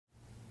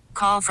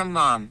Call from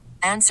mom.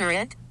 Answer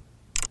it.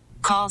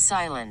 Call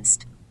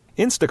silenced.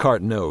 Instacart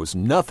knows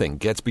nothing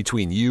gets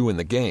between you and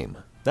the game.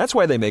 That's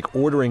why they make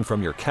ordering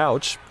from your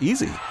couch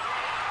easy.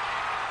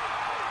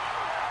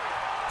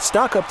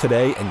 Stock up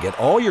today and get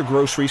all your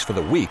groceries for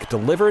the week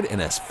delivered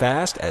in as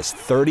fast as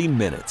 30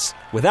 minutes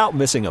without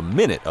missing a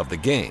minute of the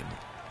game.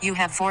 You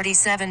have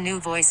 47 new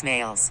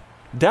voicemails.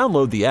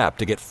 Download the app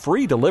to get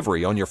free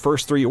delivery on your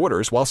first 3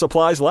 orders while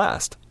supplies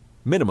last.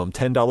 Minimum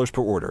 $10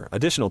 per order.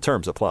 Additional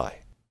terms apply.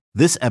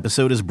 This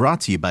episode is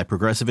brought to you by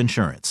Progressive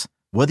Insurance.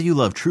 Whether you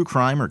love true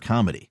crime or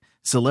comedy,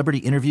 celebrity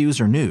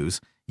interviews or news,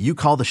 you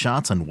call the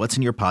shots on what's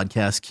in your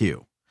podcast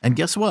queue. And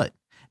guess what?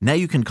 Now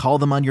you can call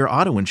them on your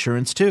auto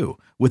insurance too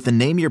with the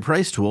Name Your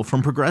Price tool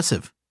from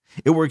Progressive.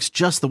 It works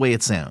just the way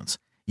it sounds.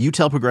 You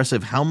tell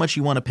Progressive how much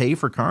you want to pay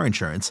for car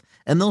insurance,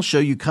 and they'll show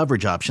you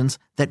coverage options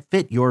that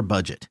fit your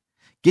budget.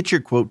 Get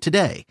your quote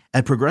today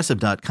at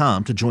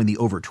Progressive.com to join the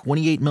over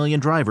 28 million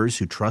drivers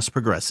who trust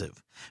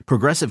Progressive.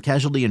 Progressive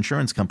Casualty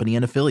Insurance Company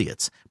and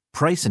Affiliates.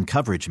 Price and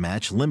coverage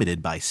match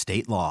limited by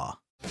state law.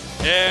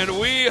 And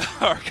we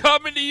are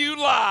coming to you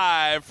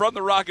live from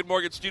the Rocket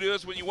Mortgage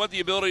Studios. When you want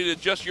the ability to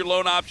adjust your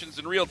loan options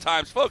in real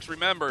time, folks,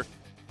 remember,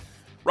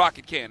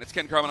 Rocket can. It's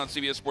Ken Carman on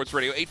CBS Sports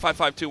Radio,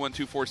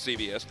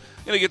 855-2124-CBS.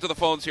 Going to get to the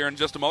phones here in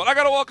just a moment. I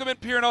got to welcome in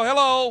Pierno.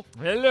 Hello.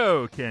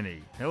 Hello,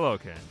 Kenny. Hello,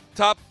 Ken.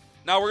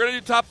 Now, we're going to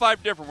do top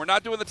 5 different. We're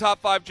not doing the top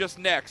 5 just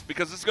next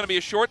because this is going to be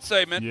a short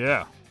segment.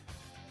 Yeah.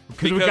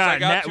 Because we got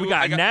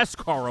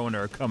NASCAR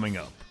owner coming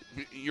up.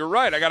 You're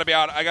right. I got to be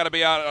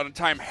out on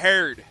time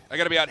haired. I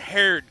got to be out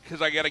haired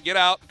because I got to get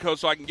out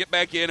so I can get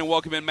back in and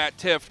welcome in Matt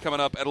Tifft coming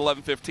up at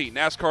 11:15.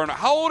 NASCAR.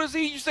 How old is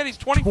he? You said he's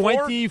 24?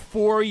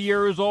 24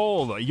 years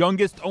old.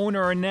 Youngest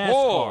owner in NASCAR.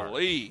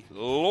 Holy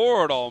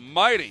Lord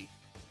Almighty.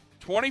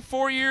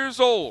 24 years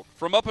old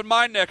from up in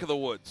my neck of the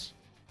woods.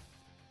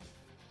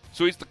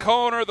 So he's the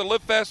co-owner of the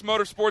Live Fast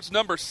Motorsports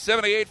number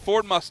 78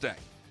 Ford Mustang.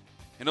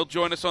 And he'll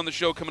join us on the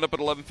show coming up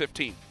at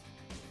 11:15.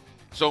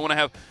 So I want to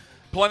have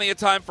plenty of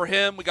time for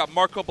him. We got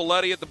Marco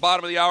Belletti at the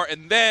bottom of the hour,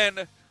 and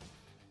then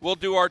we'll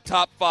do our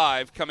top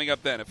 5 coming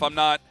up then. If I'm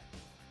not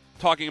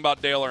talking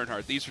about Dale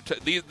Earnhardt,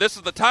 this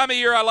is the time of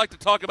year I like to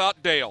talk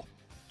about Dale.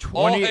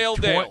 All hail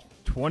Dale.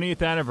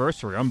 20th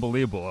anniversary,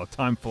 unbelievable.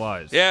 Time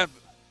flies. Yeah,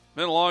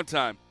 been a long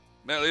time.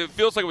 Man, it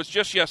feels like it was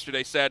just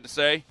yesterday. Sad to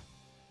say,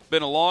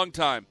 been a long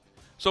time.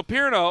 So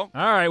Pierno.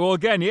 All right. Well,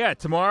 again,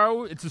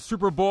 tomorrow it's a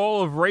Super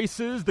Bowl of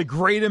races, the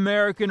Great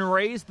American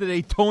Race, the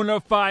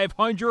Daytona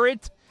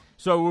 500.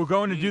 So we're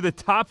going to do the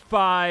top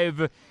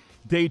 5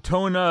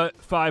 Daytona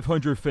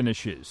 500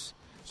 finishes.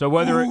 So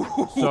whether it was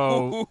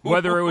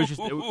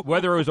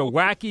a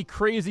wacky,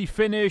 crazy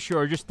finish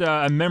or just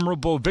a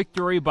memorable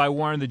victory by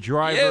one of the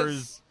drivers,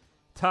 yes.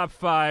 Top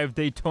 5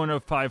 Daytona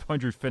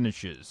 500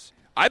 finishes.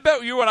 I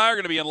bet you and I are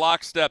going to be in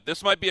lockstep.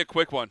 This might be a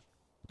quick one.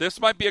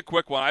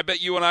 I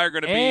bet you and I are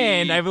going to be.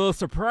 And I have a little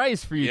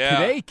surprise for you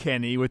today,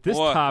 Kenny. With this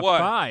top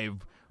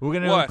 5, we're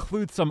going to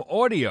include some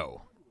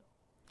audio.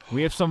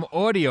 We have some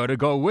audio to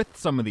go with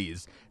some of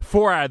these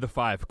 4 out of the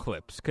 5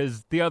 clips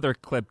because the other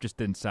clip just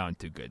didn't sound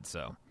too good.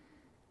 So,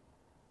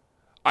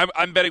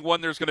 I'm betting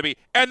one there's going to be,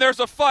 and there's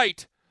a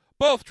fight.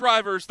 Both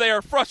drivers, they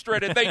are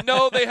frustrated. They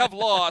know they have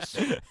lost.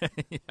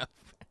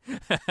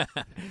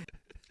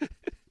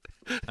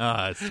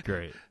 That's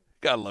great.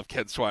 Gotta love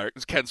Ken Squire.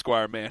 It's Ken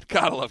Squire, man.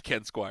 Gotta love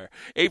Ken Squire.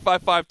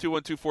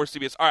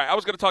 855-2124-CBS. All right, I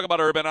was going to talk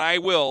about Urban, and I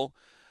will.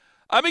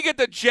 Let me get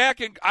to Jack,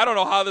 and I don't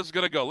know how this is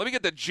going to go. Let me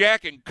get to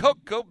Jack in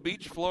Cocoa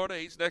Beach, Florida.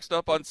 He's next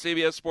up on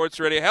CBS Sports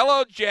Radio.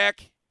 Hello,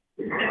 Jack.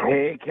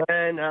 Hey,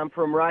 Ken. I'm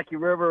from Rocky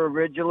River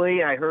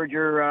originally. I heard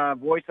your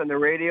voice on the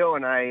radio,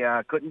 and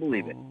I couldn't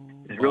believe it.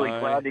 It's really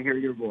glad to hear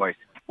your voice.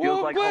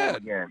 Feels like home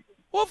again.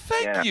 Well,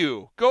 thank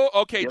you.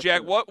 Okay, yes,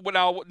 Jack. Sir.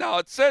 Now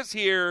it says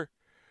here.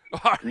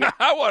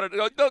 I want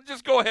to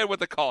just go ahead with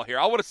the call here.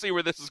 I want to see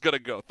where this is going to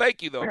go.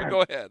 Thank you, though. But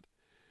go ahead.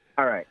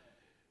 All right.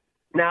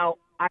 Now,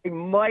 I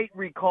might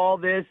recall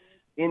this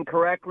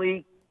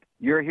incorrectly.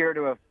 You're here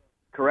to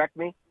correct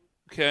me.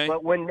 Okay.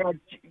 But when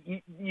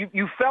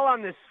you fell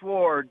on this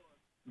sword,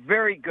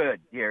 very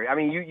good here. I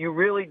mean, you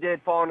really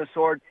did fall on the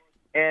sword,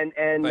 and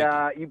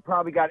you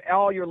probably got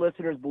all your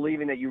listeners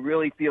believing that you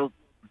really feel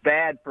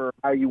bad for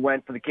how you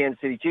went for the Kansas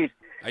City Chiefs.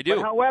 I do.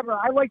 But, however,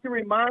 I'd like to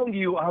remind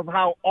you of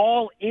how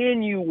all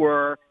in you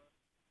were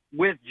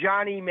with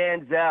Johnny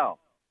Manziel.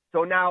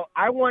 So now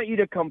I want you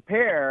to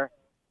compare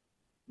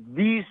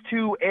these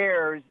 2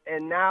 airs,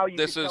 and now you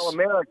can tell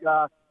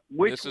America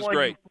which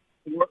one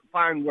you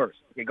find worse.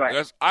 Okay, go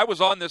ahead. I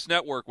was on this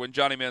network when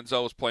Johnny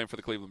Manziel was playing for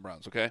the Cleveland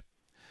Browns, okay?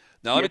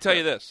 Now let me tell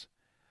you this.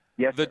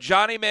 Yes, the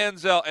Johnny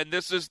Manziel, and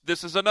this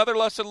is another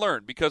lesson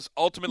learned because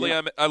ultimately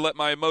I let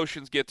my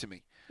emotions get to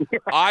me.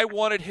 I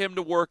wanted him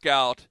to work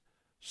out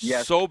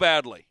so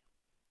badly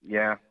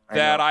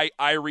that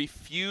I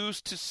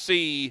refused to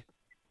see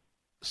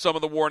some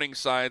of the warning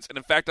signs, and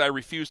in fact I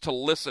refused to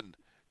listen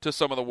to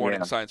some of the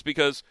warning signs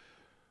because,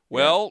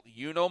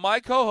 my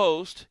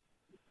co-host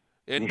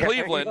in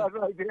Cleveland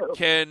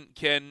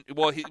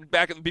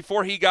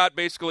before he got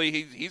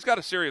he's got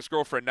a serious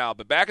girlfriend now,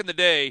 but back in the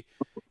day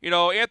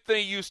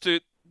Anthony used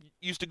to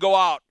go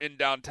out in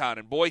downtown,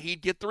 and boy,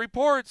 he'd get the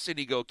reports, and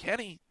he'd go,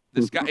 Kenny,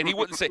 this guy, and he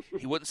wouldn't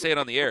say it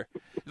on the air.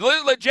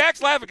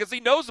 Jack's laughing because he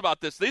knows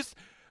about this. This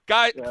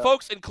guy,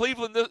 folks in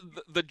Cleveland,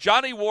 the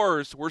Johnny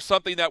Wars were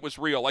something that was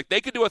real. Like,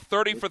 they could do a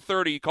 30 for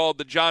 30 called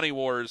the Johnny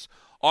Wars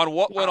on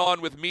what went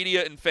on with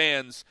media and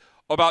fans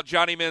about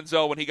Johnny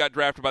Manziel when he got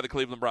drafted by the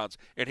Cleveland Browns.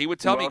 And he would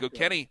tell me,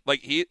 Kenny,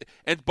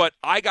 but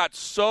I got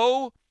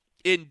so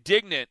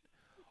indignant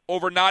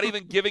over not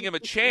even giving him a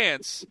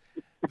chance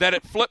that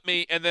it flipped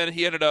me, and then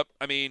he ended up,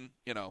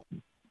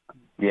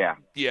 Yeah,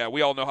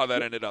 we all know how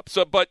that ended up.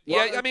 So, but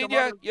yeah.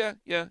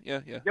 There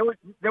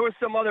was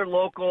some other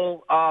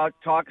local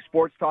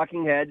sports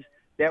talking heads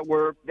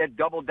that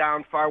doubled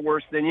down far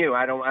worse than you.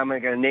 I'm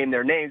not going to name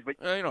their names, but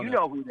you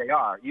know who they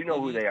are. You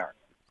know who they are,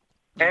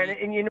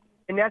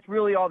 and that's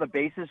really all the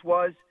basis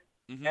was.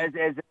 As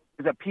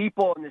a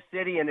people in the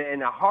city and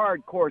a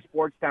hardcore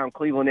sports town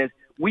Cleveland is.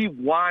 We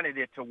wanted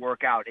it to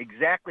work out.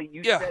 Exactly,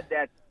 you said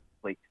that.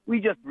 We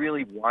just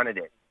really wanted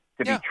it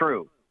to be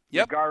true.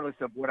 Regardless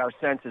of what our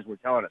senses were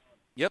telling us.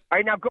 Yep. All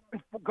right, now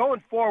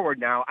going forward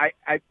now,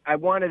 I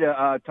wanted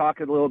to talk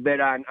a little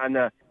bit on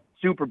the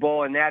Super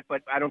Bowl and that,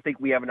 but I don't think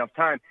we have enough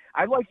time.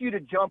 I'd like you to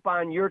jump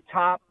on your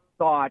top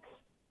thoughts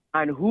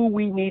on who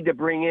we need to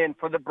bring in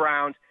for the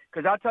Browns,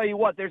 because I'll tell you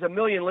what, there's 1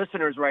 million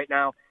listeners right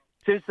now.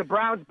 Since the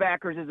Browns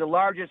backers is the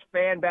largest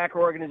fan backer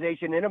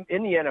organization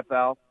in the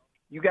NFL,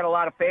 you got a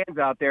lot of fans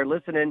out there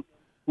listening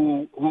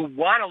who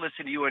want to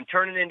listen to you and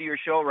turning into your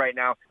show right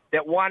now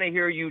that want to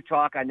hear you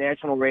talk on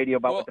national radio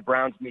about what the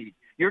Browns need.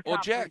 Your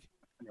top Jack.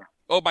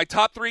 My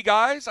top 3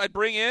 guys I'd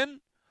bring in?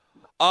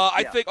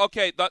 I think,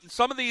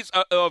 some of these,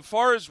 as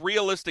far as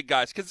realistic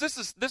guys, because this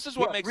is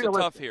what makes it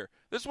tough here.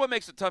 This is what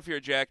makes it tough here,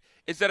 Jack,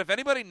 is that if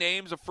anybody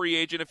names a free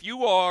agent, if you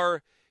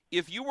were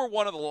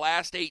one of the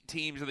last 8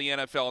 teams in the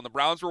NFL and the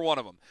Browns were one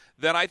of them,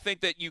 then I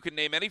think that you can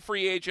name any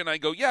free agent and I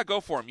go, yeah,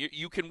 go for him.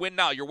 You can win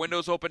now. Your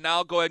window's open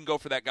now. Go ahead and go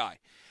for that guy.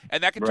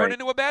 And that can turn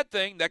into a bad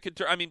thing. That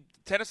could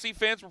Tennessee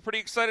fans were pretty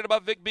excited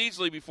about Vic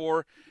Beasley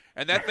before,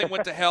 and that thing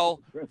went to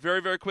hell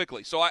very, very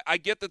quickly. So I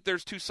get that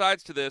there's 2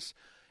 sides to this.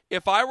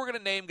 If I were going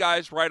to name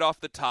guys right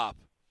off the top,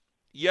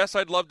 yes,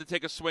 I'd love to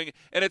take a swing.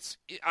 And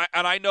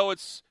I know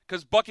it's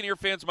because Buccaneer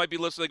fans might be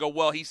listening. They go,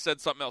 well, he said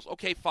something else.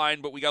 Okay,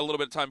 fine, but we got a little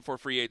bit of time before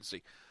free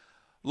agency.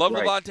 Love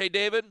Levante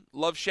David.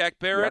 Love Shaq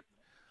Barrett.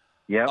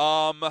 Yep.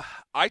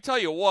 I tell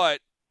you what,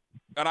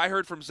 and I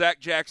heard from Zach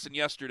Jackson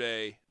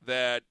yesterday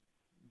that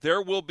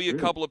there will be a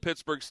couple of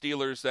Pittsburgh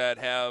Steelers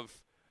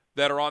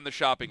that are on the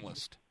shopping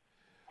list.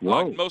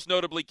 Most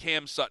notably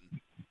Cam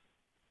Sutton.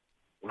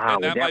 Wow,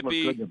 and that might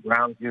be be the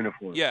Browns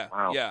uniform. Yeah,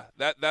 wow. Yeah.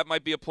 That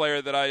might be a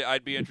player that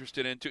I'd be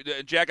interested in too.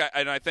 Jack,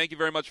 I thank you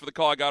very much for the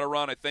call. I got to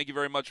run. I thank you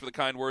very much for the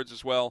kind words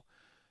as well.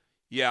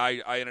 Yeah,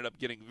 I ended up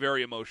getting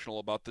very emotional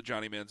about the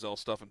Johnny Manziel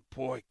stuff, and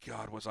boy,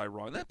 God, was I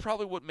wrong. That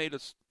probably what made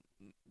us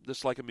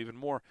dislike him even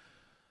more.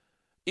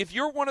 If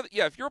you're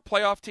if you're a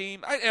playoff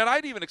team, and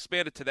I'd even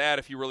expand it to that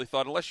if you really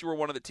thought, unless you were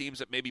one of the teams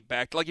that maybe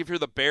backed, like if you're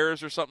the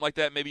Bears or something like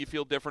that, maybe you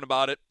feel different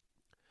about it.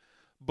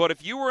 But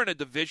if you were in a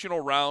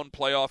divisional round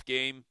playoff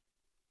game,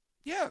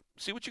 yeah,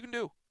 see what you can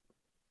do.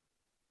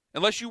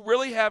 Unless you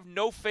really have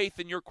no faith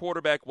in your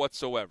quarterback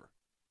whatsoever.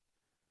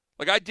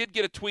 Like I did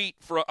get a tweet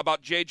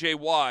about J.J.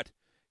 Watt.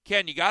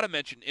 Ken, you got to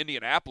mention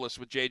Indianapolis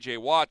with J.J.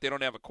 Watt. They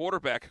don't have a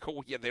quarterback.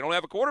 Yeah, they don't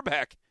have a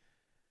quarterback.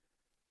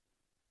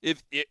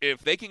 If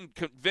they can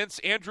convince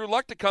Andrew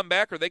Luck to come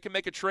back, or they can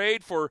make a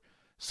trade for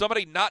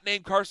somebody not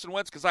named Carson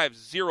Wentz, because I have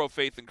zero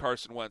faith in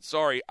Carson Wentz.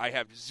 Sorry, I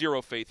have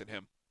zero faith in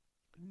him.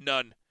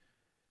 None.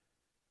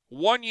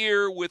 1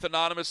 year with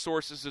anonymous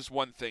sources is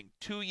one thing.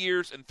 2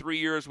 years and 3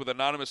 years with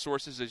anonymous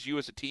sources as you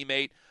as a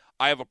teammate,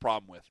 I have a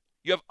problem with.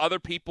 You have other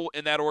people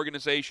in that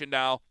organization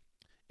now.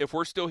 If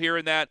we're still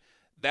hearing that,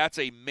 that's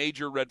a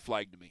major red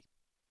flag to me.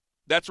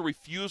 That's a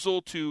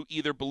refusal to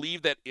either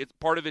believe that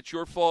part of it's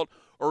your fault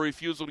or a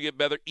refusal to get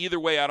better. Either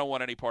way, I don't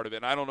want any part of it.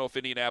 And I don't know if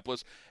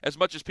Indianapolis, as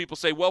much as people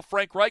say, well,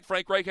 Frank Reich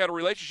had a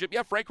relationship.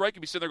 Yeah, Frank Reich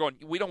could be sitting there going,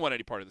 we don't want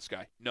any part of this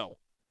guy. No.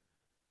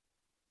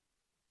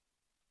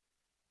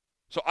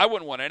 So I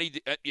wouldn't want any.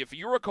 If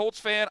you're a Colts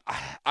fan,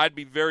 I'd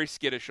be very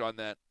skittish on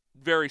that.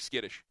 Very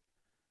skittish.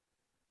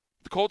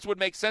 The Colts would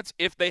make sense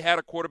if they had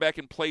a quarterback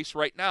in place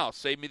right now.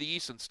 Save me the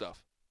Eason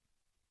stuff.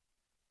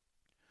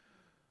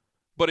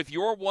 But if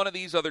you're one of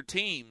these other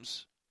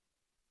teams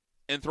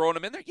and throwing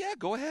them in there, yeah,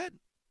 go ahead.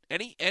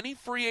 Any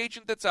free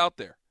agent that's out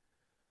there,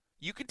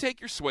 you can take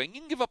your swing.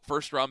 You can give up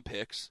first-round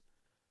picks.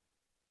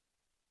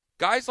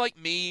 Guys like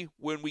me,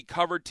 when we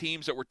covered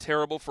teams that were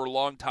terrible for a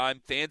long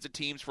time, fans of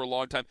teams for a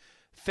long time,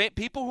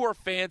 people who are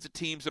fans of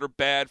teams that are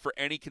bad for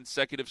any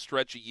consecutive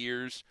stretch of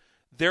years,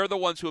 they're the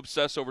ones who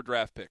obsess over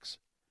draft picks.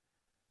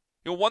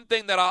 You know, one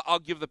thing that I'll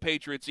give the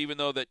Patriots, even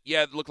though that,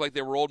 yeah, it looked like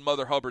they were old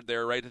Mother Hubbard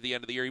there right at the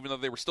end of the year, even though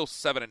they were still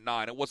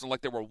 7-9. It wasn't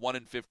like they were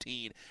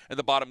 1-15 and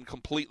the bottom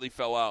completely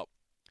fell out.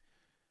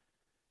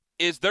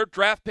 Is their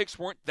draft picks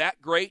weren't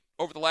that great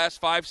over the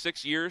last 5,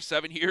 6 years,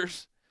 7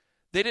 years?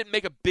 They didn't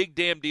make a big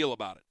damn deal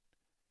about it.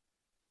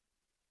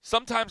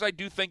 Sometimes I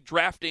do think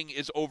drafting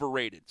is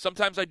overrated.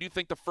 Sometimes I do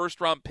think the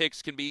first-round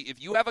picks can be,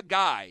 if you have a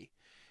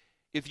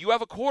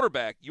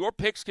quarterback, your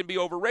picks can be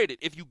overrated.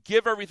 If you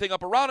give everything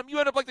up around him, you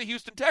end up like the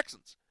Houston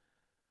Texans.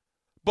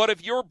 But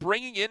if you're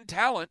bringing in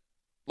talent,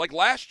 like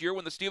last year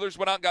when the Steelers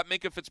went out and got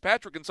Minkah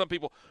Fitzpatrick, and some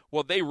people,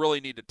 well, they really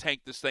need to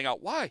tank this thing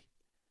out. Why?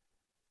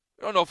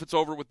 I don't know if it's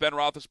over with Ben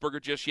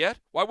Roethlisberger just yet.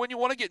 Why wouldn't you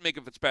want to get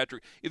Minkah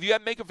Fitzpatrick? If you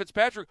had Minkah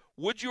Fitzpatrick,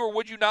 would you or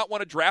would you not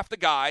want to draft a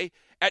guy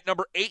at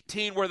number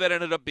 18 where that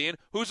ended up being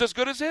who's as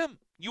good as him?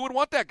 You would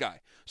want that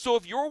guy. So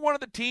if you're one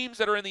of the teams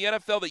that are in the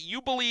NFL that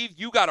you believe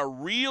you got a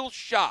real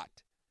shot,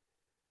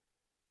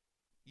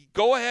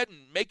 go ahead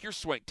and make your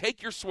swing.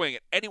 Take your swing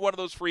at any one of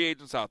those free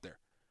agents out there.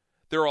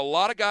 There are a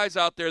lot of guys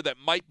out there that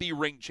might be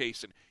ring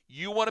chasing.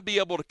 You want to be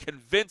able to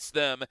convince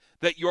them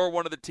that you're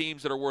one of the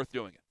teams that are worth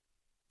doing it.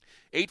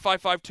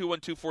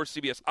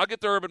 855-2124-CBS. I'll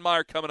get to Urban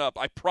Meyer coming up.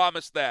 I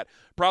promise that.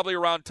 Probably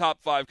around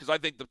top 5 because I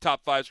think the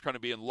top 5 is going to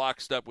be in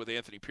lockstep with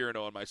Anthony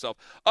Pirno and myself.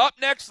 Up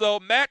next, though,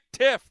 Matt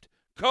Tifft,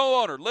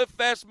 co-owner, Live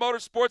Fast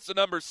Motorsports, the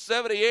number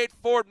 78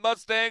 Ford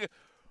Mustang.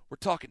 We're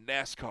talking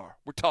NASCAR.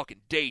 We're talking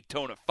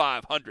Daytona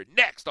 500.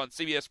 Next on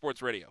CBS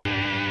Sports Radio.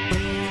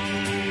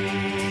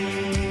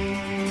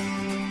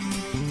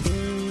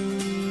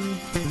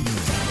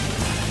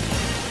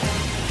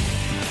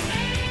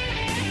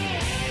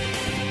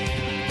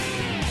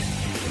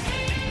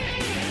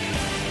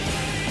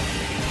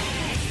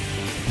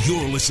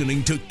 You're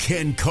listening to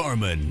Ken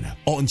Carman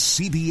on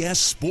CBS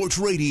Sports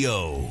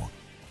Radio.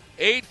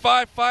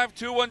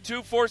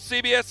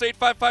 855-2124-CBS,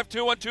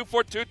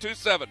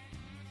 855-2124-227.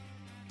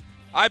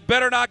 I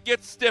better not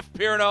get stiff,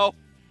 Pirno.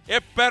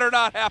 It better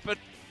not happen.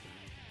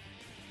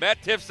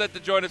 Matt Tifft set to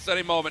join us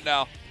any moment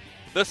now.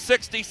 The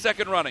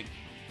 62nd running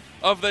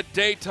of the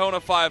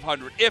Daytona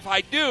 500. If I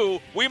do,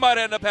 we might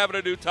end up having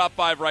to do top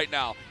 5 right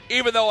now,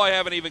 even though I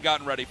haven't even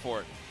gotten ready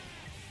for it.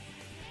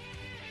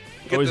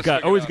 Always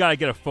got to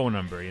get a phone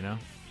number, you know.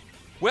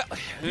 Well,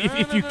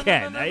 if you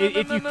can,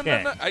 if you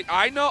can.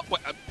 I know,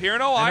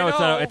 Pirno. I know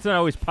it's not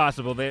always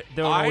possible. They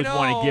don't always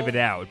want to give it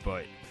out,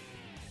 but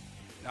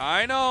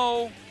I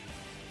know.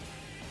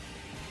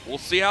 We'll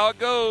see how it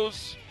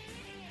goes.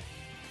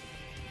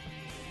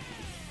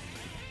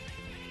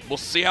 We'll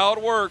see how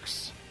it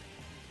works.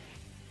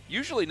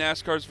 Usually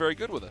NASCAR is very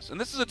good with us, and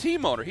this is a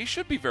team owner. He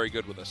should be very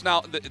good with us.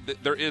 Now,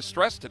 there is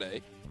stress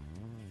today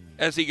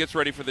as he gets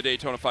ready for the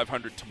Daytona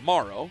 500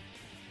 tomorrow,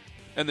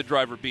 and the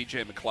driver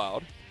B.J.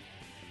 McLeod.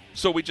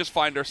 So we just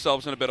find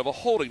ourselves in a bit of a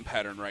holding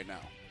pattern right now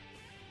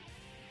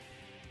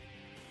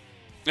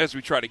as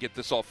we try to get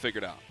this all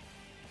figured out.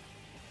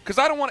 Because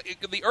I don't want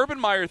to, the Urban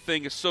Meyer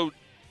thing is so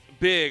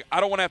big, I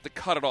don't want to have to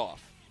cut it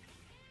off.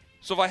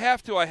 So if I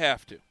have to, I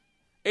have to.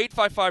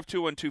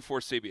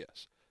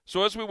 855-2124-CBS.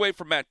 So as we wait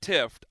for Matt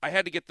Tifft, I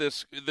had to get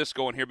this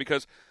going here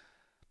because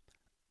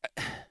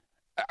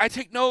I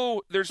take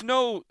there's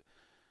no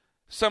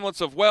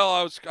semblance of, well,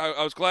 I was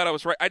glad I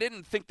was right. I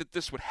didn't think that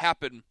this would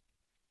happen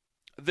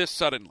this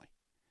suddenly.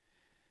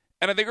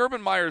 And I think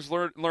Urban Meyer is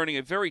learning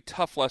a very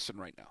tough lesson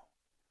right now,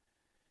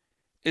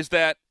 is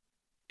that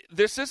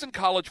this isn't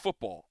college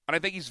football, and I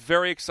think he's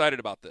very excited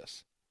about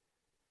this.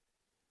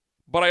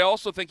 But I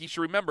also think he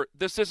should remember,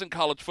 this isn't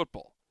college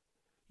football.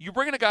 You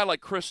bring in a guy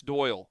like Chris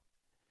Doyle,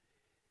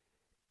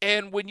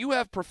 and when you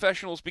have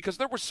professionals, because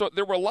there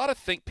were a lot of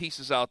think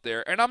pieces out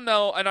there, and I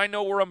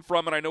know where I'm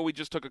from, and I know we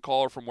just took a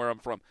caller from where I'm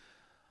from.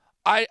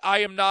 I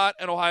am not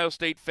an Ohio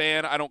State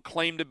fan. I don't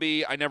claim to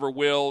be. I never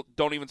will.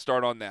 Don't even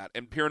start on that.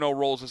 And Pirno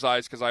rolls his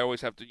eyes because I always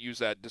have to use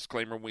that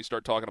disclaimer when we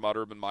start talking about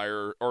Urban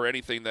Meyer or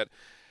anything that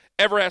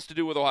ever has to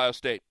do with Ohio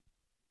State.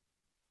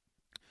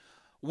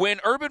 When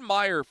Urban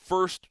Meyer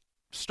first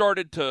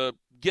started to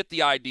get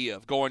the idea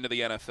of going to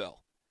the NFL,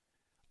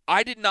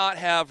 I did not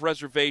have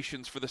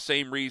reservations for the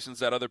same reasons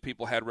that other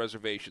people had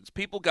reservations.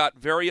 People got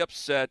very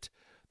upset.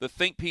 The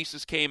think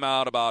pieces came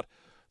out about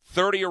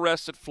 30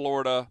 arrests at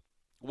Florida,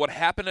 what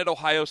happened at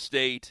Ohio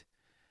State,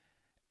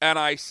 and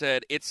I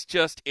said, it's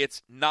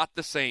not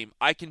the same.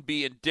 I can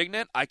be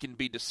indignant. I can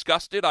be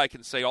disgusted. I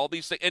can say all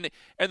these things.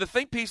 And the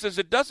think piece is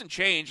it doesn't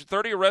change.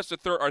 30 arrests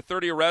are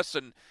 30 arrests,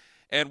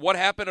 and what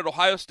happened at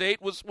Ohio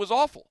State was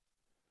awful.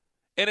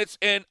 And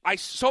I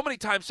so many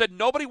times said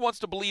nobody wants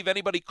to believe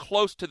anybody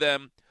close to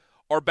them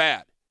are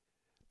bad.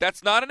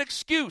 That's not an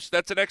excuse.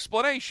 That's an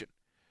explanation.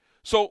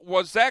 So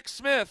was Zach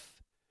Smith,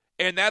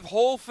 and that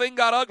whole thing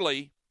got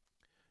ugly,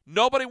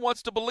 nobody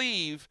wants to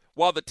believe,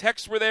 while the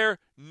texts were there,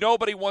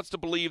 nobody wants to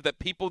believe that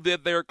people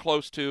that they're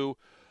close to,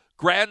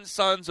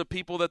 grandsons of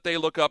people that they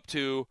look up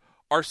to,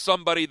 are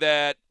somebody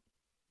that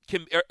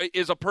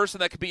is a person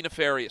that could be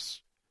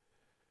nefarious,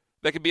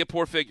 that could be a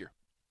poor figure.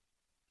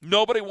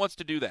 Nobody wants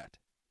to do that.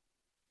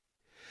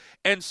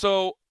 And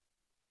so,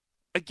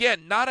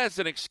 again, not as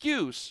an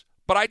excuse,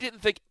 but I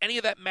didn't think any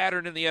of that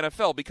mattered in the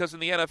NFL, because in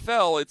the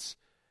NFL,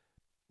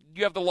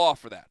 you have the law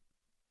for that.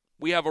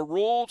 We have a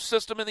rule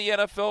system in the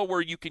NFL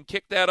where you can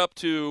kick that up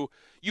to,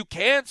 you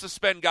can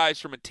suspend guys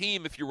from a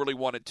team if you really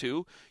wanted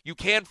to. You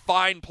can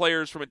fine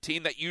players from a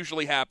team. That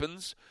usually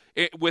happens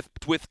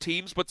with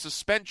teams, but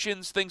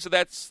suspensions, things of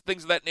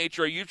that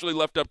nature are usually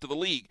left up to the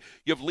league.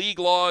 You have league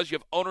laws, you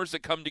have owners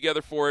that come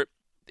together for it.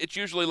 It's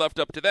usually left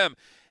up to them.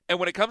 And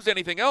when it comes to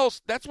anything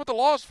else, that's what the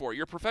law is for.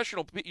 You're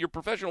professional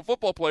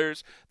football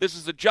players. This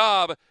is a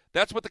job.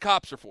 That's what the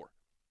cops are for.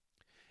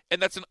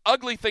 And that's an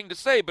ugly thing to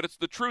say, but it's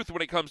the truth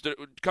when it comes to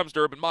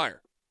Urban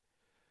Meyer.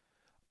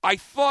 I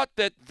thought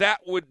that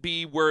would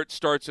be where it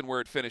starts and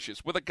where it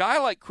finishes. With a guy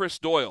like Chris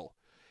Doyle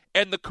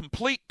and the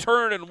complete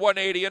turn in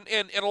 180,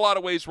 and in a lot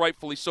of ways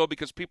rightfully so,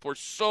 because people are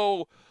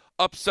so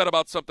upset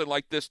about something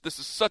like this. This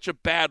is such a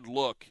bad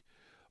look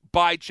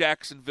by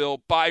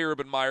Jacksonville, by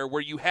Urban Meyer,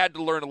 where you had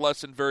to learn a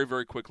lesson very,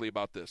 very quickly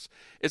about this,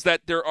 is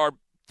that there are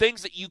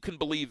things that you can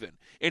believe in.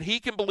 And he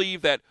can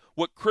believe that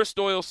what Chris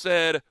Doyle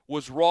said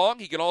was wrong.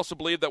 He can also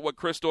believe that what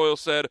Chris Doyle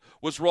said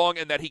was wrong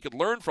and that he could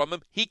learn from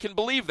him. He can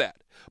believe that.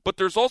 But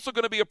there's also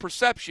going to be a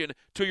perception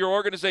to your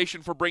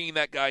organization for bringing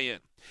that guy in.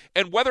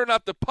 And whether or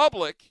not the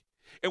public,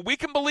 and we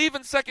can believe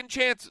in second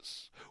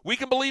chances, we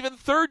can believe in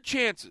third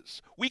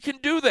chances, we can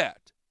do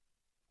that.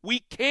 We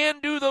can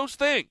do those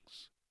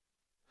things.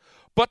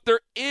 But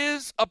there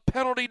is a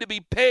penalty to be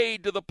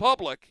paid to the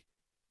public,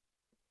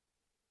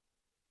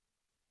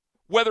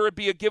 whether it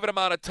be a given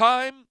amount of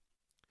time,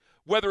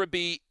 whether it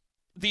be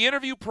the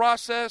interview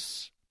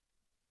process,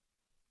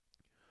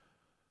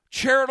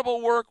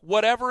 charitable work,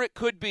 whatever it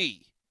could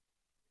be.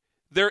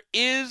 There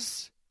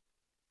is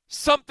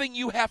something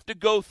you have to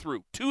go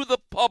through to the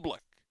public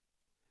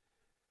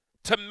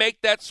to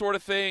make that sort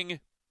of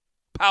thing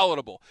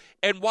palatable.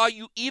 And while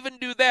you even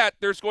do that,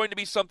 there's going to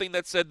be something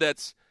that's said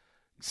that's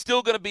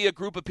still going to be a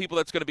group of people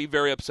that's going to be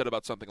very upset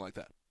about something like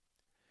that.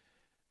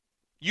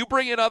 You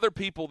bring in other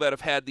people that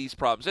have had these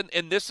problems,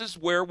 and this is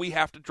where we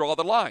have to draw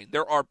the line.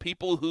 There are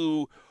people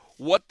who,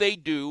 what they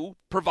do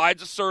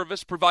provides a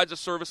service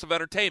of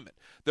entertainment.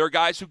 There are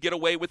guys who get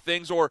away with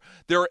things, or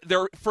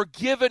they're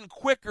forgiven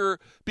quicker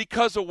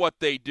because of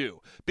what they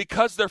do.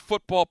 Because they're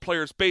football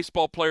players,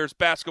 baseball players,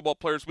 basketball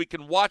players, we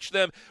can watch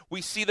them,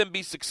 we see them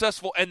be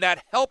successful, and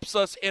that helps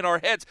us in our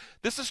heads.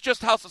 This is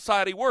just how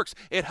society works.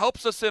 It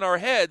helps us in our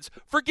heads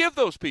forgive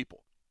those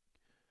people.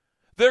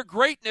 Their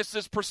greatness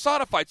is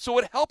personified, so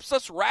it helps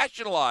us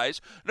rationalize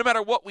no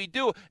matter what we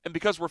do. And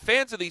because we're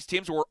fans of these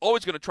teams, we're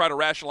always going to try to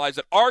rationalize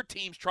that our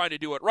team's trying to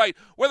do it right,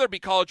 whether it be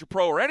college or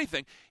pro or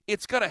anything.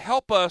 It's going to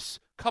help us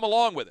come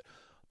along with it.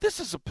 This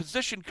is a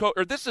position coach,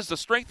 or this is a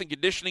strength and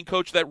conditioning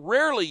coach that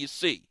rarely you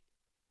see.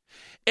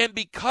 And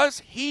because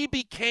he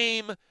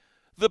became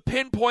the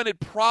pinpointed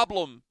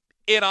problem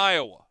in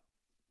Iowa,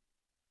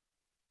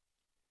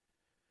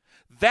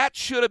 that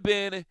should have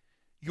been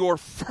your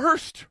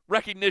first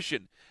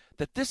recognition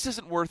that this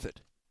isn't worth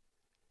it.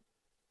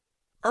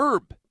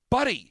 Herb,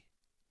 buddy,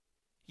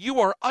 you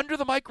are under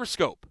the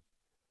microscope.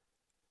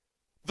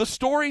 The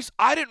stories,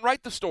 I didn't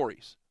write the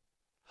stories.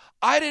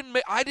 I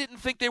didn't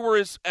think they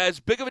were as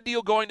big of a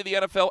deal going to the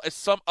NFL as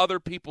some other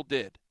people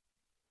did.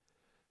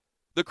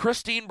 The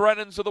Christine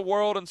Brennans of the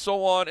world and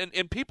so on,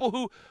 and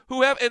people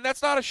who have, and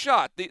that's not a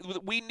shot.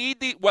 We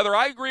need whether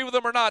I agree with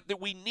them or not,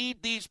 that we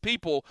need these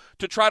people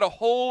to try to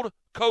hold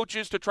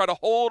coaches, to try to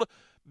hold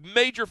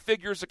major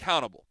figures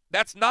accountable.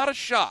 That's not a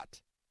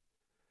shot.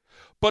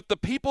 But the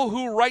people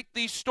who write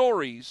these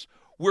stories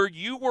where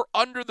you were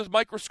under the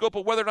microscope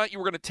of whether or not you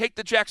were going to take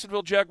the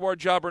Jacksonville Jaguar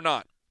job or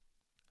not,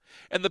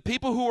 and the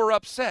people who are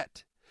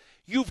upset,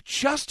 you've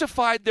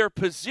justified their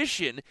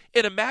position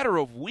in a matter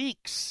of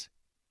weeks.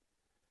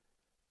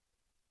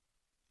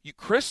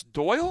 Chris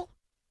Doyle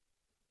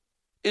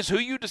is who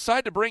you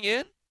decide to bring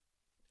in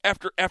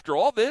after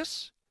all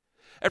this?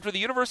 After the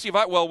University of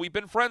Iowa, well, we've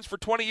been friends for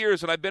 20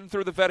 years, and I've been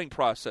through the vetting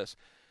process.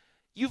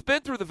 You've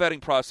been through the vetting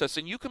process,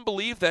 and you can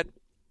believe that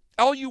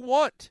all you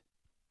want.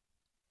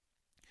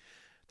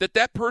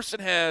 That person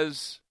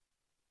has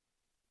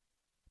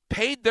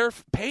paid their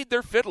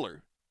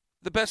fiddler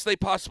the best they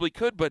possibly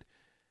could, but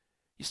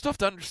you still have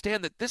to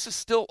understand that this is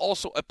still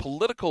also a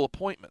political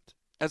appointment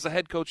as a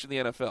head coach in the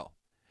NFL.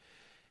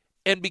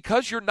 And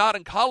because you're not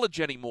in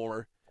college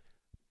anymore,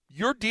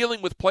 you're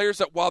dealing with players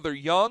that while they're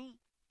young,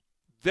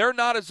 they're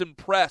not as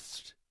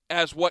impressed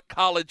as what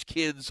college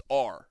kids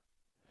are.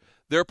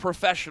 They're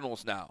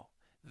professionals now.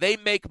 They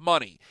make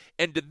money.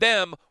 And to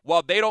them,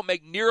 while they don't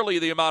make nearly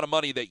the amount of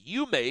money that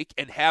you make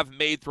and have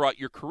made throughout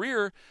your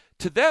career,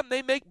 to them,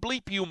 they make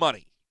bleep you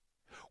money.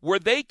 Where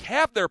they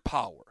have their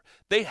power.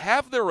 They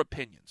have their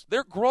opinions.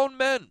 They're grown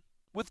men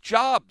with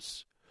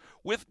jobs,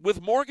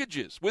 with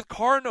mortgages, with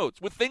car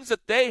notes, with things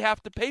that they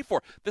have to pay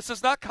for. This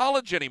is not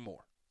college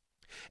anymore.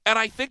 And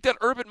I think that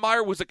Urban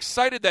Meyer was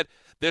excited that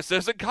this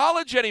isn't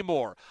college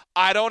anymore.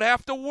 I don't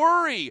have to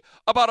worry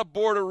about a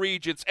board of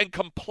regents and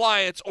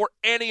compliance or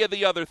any of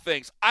the other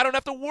things. I don't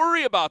have to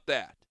worry about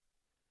that.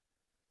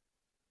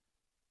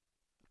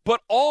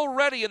 But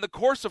already in the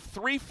course of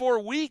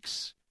 3-4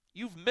 weeks,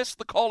 you've missed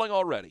the calling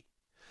already.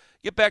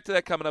 Get back to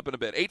that coming up in a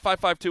bit.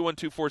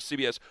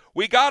 855-2124-CBS.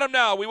 We got him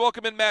now. We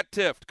welcome in Matt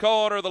Tifft,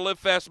 co-owner of the Live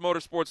Fast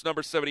Motorsports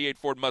number 78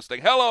 Ford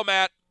Mustang. Hello,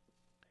 Matt.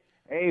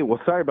 Hey,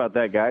 well, sorry about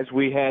that, guys.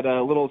 We had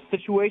a little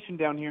situation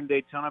down here in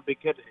Daytona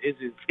because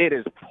it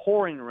is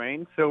pouring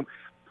rain, so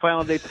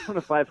final Daytona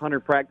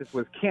 500 practice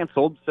was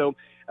canceled. So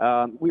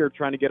we are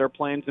trying to get our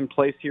plans in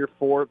place here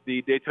for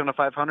the Daytona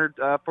 500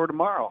 for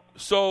tomorrow.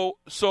 So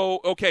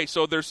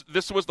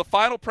this was the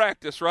final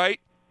practice, right?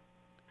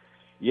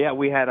 Yeah,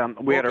 we had our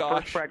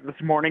first practice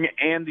this morning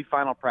and the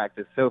final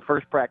practice. So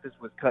first practice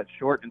was cut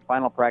short and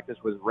final practice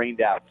was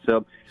rained out.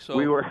 So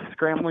we were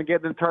scrambling,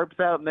 getting the tarps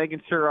out,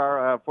 making sure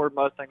our Ford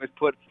Mustang was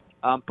put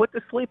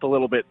to sleep a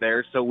little bit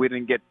there, so we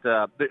didn't get.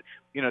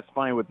 It's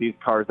funny with these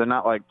cars; they're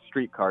not like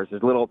street cars.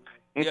 There's little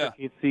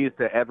intricacies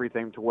to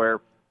everything, to where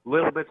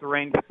little bits of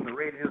rain gets in the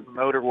radius, the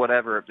motor,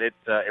 whatever. It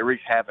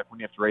wreaks havoc when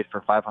you have to race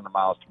for 500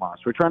 miles tomorrow.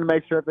 So we're trying to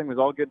make sure everything was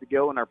all good to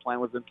go and our plan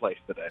was in place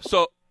today.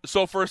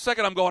 So for a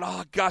second I'm going,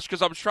 oh, gosh,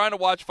 because I was trying to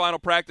watch final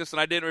practice and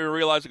I didn't even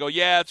realize,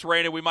 it's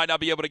raining. We might not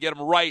be able to get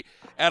them right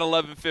at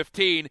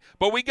 11:15.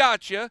 But we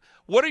got you.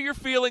 What are your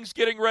feelings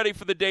getting ready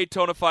for the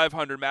Daytona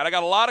 500, Matt? I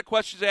got a lot of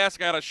questions to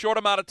ask. I got a short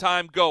amount of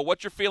time. Go.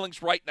 What's your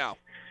feelings right now?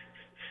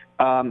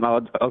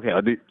 I'll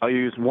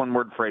use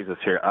one-word phrases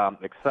here.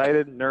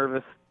 Excited,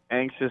 nervous,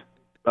 anxious,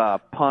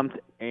 pumped,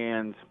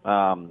 and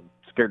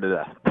scared to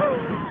death.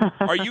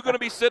 Are you going to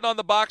be sitting on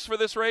the box for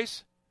this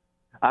race?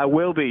 I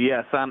will be,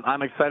 yes.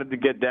 I'm excited to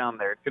get down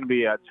there. It's going to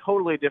be a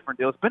totally different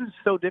deal. It's been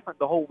so different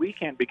the whole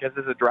weekend because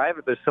as a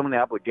driver, there's so many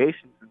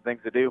obligations and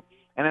things to do.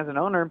 And as an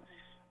owner,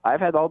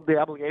 I've had all the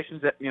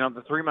obligations that,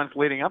 the 3 months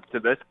leading up to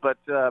this, but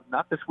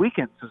not this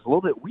weekend. So it's a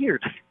little bit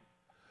weird.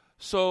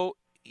 So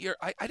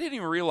I didn't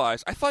even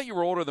realize. I thought you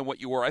were older than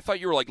what you were. I thought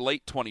you were like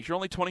late 20s. You're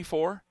only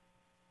 24?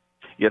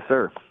 Yes,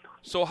 sir.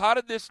 So how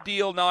did this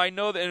deal? Now I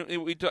know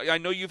that I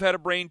know you've had a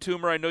brain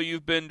tumor. I know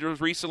you've been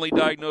recently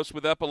diagnosed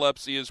with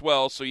epilepsy as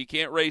well, so you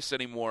can't race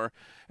anymore.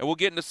 And we'll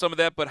get into some of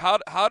that. But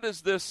how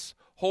does this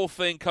whole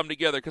thing come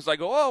together? Because I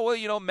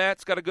go,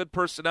 Matt's got a good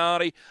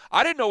personality.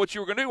 I didn't know what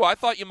you were going to do. I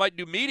thought you might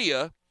do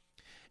media,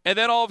 and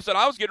then all of a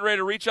sudden I was getting ready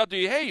to reach out to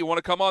you. Hey, you want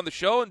to come on the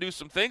show and do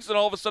some things? And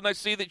all of a sudden I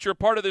see that you're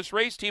part of this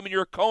race team and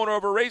you're a co-owner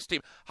of a race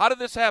team. How did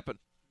this happen?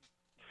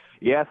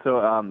 Yeah, so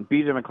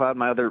BJ McLeod,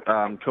 my other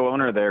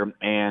co-owner there,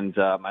 and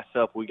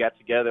myself, we got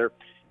together,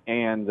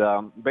 and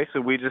basically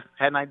we just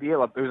had an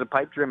idea. There was a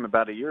pipe dream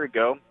about a year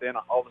ago. Then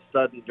all of a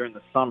sudden during the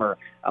summer,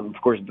 of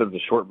course, this is the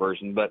short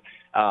version, but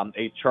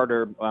a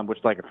charter, which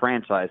is like a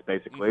franchise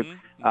basically,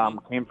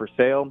 came for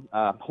sale.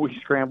 We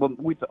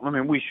scrambled. We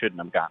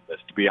shouldn't have gotten this,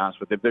 to be honest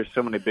with you. There's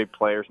so many big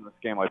players in this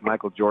game, like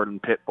Michael Jordan,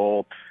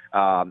 Pitbull,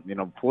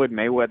 Floyd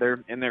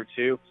Mayweather in there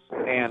too,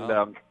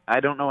 and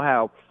I don't know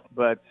how.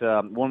 But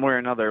one way or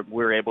another,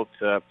 we were able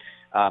to,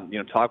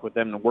 talk with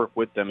them and work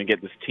with them and get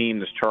this team,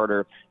 this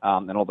charter,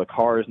 and all the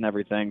cars and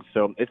everything.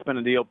 So it's been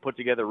a deal put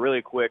together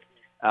really quick.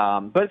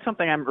 But it's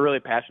something I'm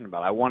really passionate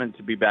about. I wanted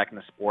to be back in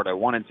the sport. I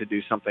wanted to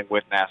do something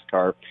with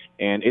NASCAR,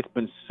 and it's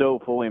been so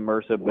fully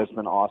immersive. It's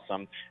been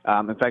awesome.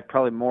 In fact,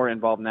 probably more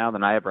involved now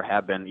than I ever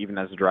have been, even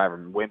as a driver.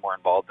 I'm way more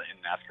involved in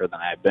NASCAR than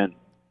I have been.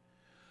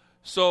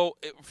 So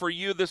for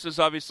you, this is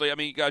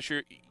obviously, gosh,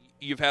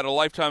 you've had a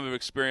lifetime of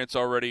experience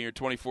already. You're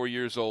 24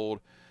 years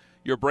old.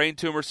 You're a brain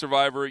tumor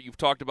survivor. You've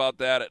talked about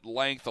that at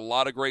length, a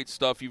lot of great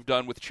stuff you've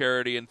done with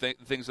charity and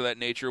things of that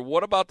nature.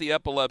 What about the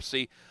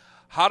epilepsy?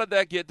 How did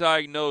that get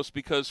diagnosed?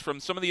 Because from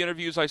some of the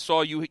interviews I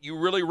saw, you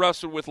really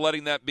wrestled with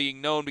letting that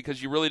being known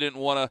because you really didn't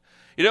want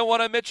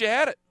to admit you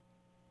had it.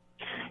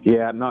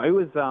 Yeah, no, it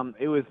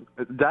was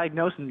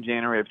diagnosed in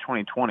January of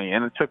 2020,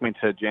 and it took me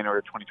to January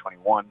of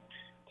 2021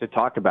 to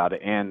talk about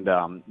it. And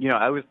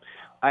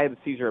I had a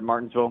seizure at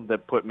Martinsville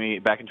that put me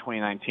back in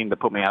 2019 that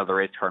put me out of the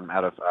race car and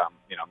out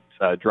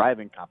of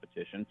driving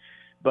competition.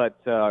 But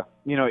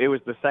it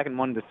was the second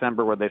one in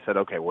December where they said,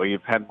 okay, well,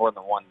 you've had more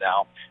than one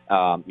now.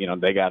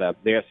 They gotta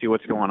see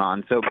what's going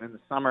on. So in the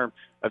summer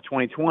of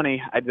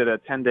 2020, I did a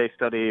 10-day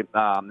study in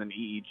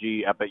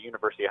EEG up at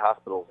University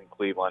Hospitals in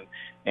Cleveland,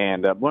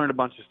 and learned a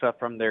bunch of stuff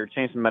from there.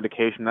 Changed some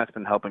medication. That's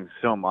been helping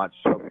so much.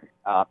 So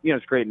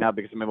it's great now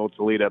because I'm able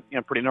to lead a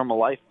pretty normal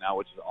life now,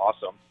 which is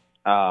awesome.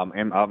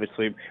 And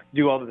obviously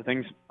do all the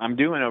things I'm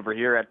doing over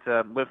here at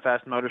Live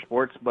Fast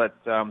Motorsports. But,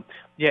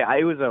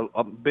 it was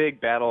a big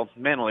battle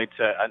mentally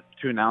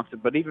to announce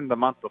it. But even the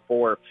month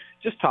before,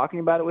 just talking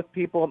about it with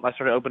people, I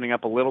started opening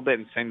up a little bit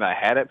and saying that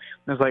I had it. And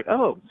I was like,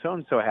 oh,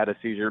 so-and-so had a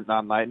seizure.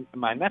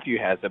 My nephew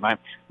has it.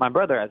 My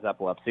brother has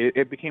epilepsy.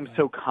 It became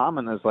so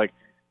common. I was like,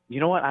 you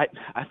know what, I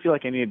feel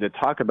like I needed to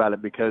talk about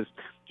it because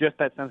just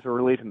that sense of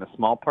relief in the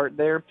small part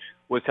there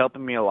was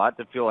helping me a lot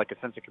to feel like a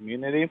sense of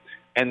community.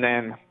 And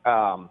then,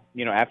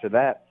 after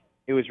that,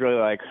 it was really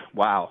like,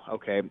 wow,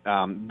 okay,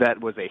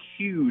 that was a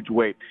huge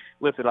weight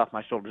lifted off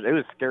my shoulders. It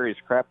was scary as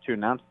crap to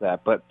announce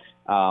that, but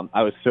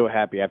I was so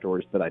happy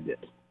afterwards that I did.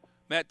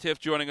 Matt Tifft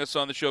joining us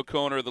on the show,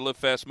 co-owner of the Live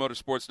Fast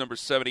Motorsports number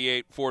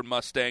 78 Ford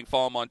Mustang.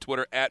 Follow him on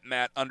Twitter at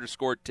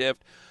Matt_Tifft.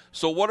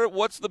 So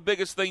what's the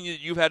biggest thing that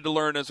you've had to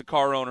learn as a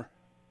car owner?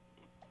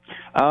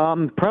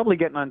 Probably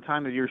getting on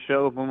time to your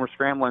show when we're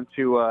scrambling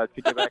to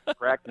get back to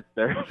practice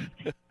there.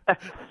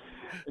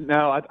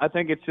 No, I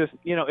think it's just,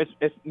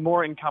 it's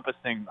more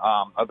encompassing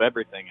of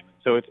everything.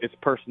 So it's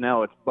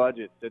personnel, it's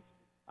budgets, it's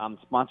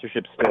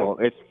sponsorship still.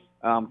 It's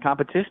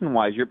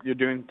competition-wise, you're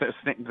doing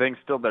things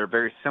still that are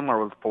very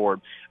similar with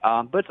Ford.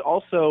 But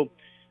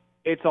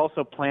it's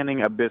also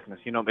planning a business.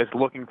 It's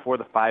looking for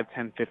the 5,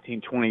 10,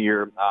 15,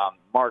 20-year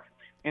mark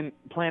and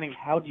planning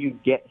how do you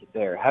get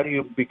there? How do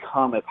you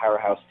become a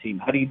powerhouse team?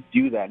 How do you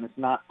do that? And it's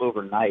not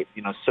overnight.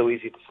 It's so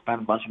easy to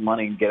spend a bunch of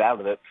money and get out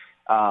of it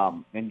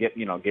and get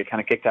kind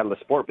of kicked out of the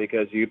sport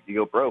because you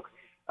go broke.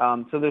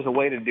 So there's a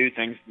way to do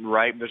things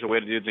right. There's a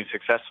way to do things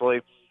successfully.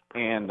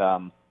 And,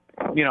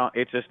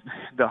 it's just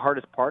the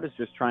hardest part is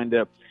just trying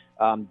to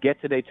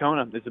get to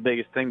Daytona is the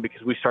biggest thing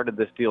because we started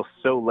this deal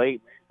so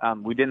late.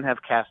 We didn't have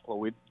cash flow.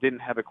 We didn't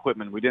have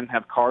equipment. We didn't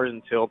have cars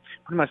until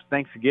pretty much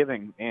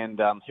Thanksgiving.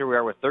 And here we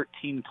are with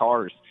 13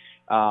 cars.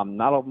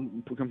 Not all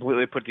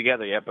completely put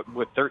together yet, but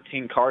with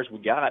 13 cars we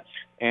got,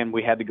 and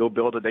we had to go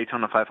build a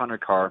Daytona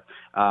 500 car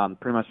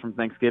pretty much from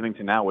Thanksgiving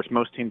to now, which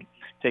most teams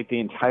take the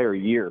entire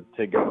year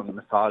to go and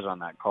massage on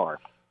that car.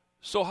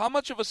 So how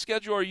much of a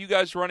schedule are you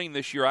guys running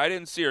this year? I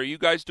didn't see. Are you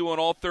guys doing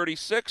all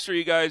 36, or are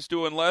you guys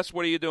doing less?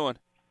 What are you doing?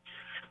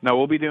 No,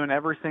 we'll be doing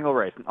every single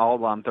race, all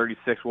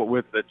 36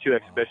 with the 2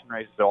 exhibition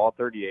races, so all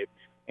 38.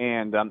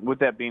 And with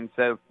that being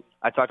said,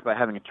 I talked about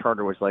having a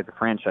charter, which is like the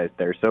franchise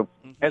there. So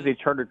as a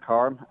chartered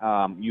car,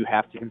 you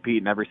have to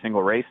compete in every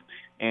single race,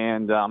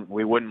 and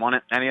we wouldn't want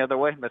it any other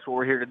way. That's what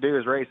we're here to do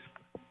is race.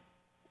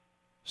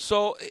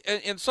 So,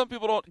 and some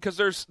people don't, because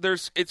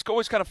it's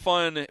always kind of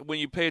fun when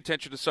you pay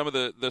attention to some of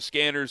the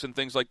scanners and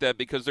things like that,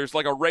 because there's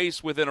like a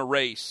race within a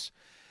race,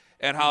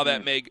 and how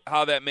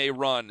that may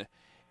run.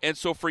 And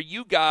so for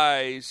you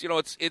guys,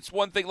 it's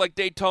one thing like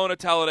Daytona,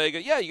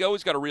 Talladega. Yeah, you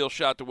always got a real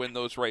shot to win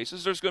those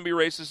races. There's going to be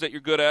races that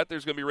you're good at.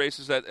 There's going to be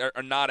races that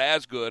are not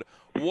as good.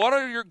 What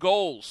are your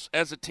goals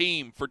as a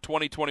team for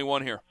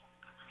 2021 here?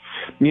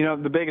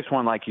 The biggest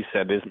one, like you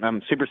said, is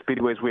super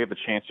speedways. We have a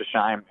chance to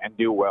shine and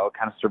do well,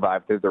 kind of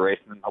survive through the race,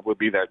 and we'll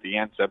be there at the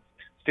end. So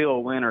steal a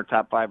win or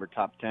top 5 or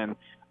top 10.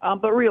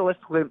 But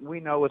realistically, we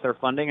know with our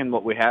funding and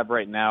what we have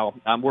right now,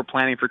 we're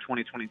planning for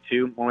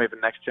 2022 when we have a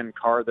next-gen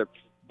car that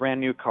brand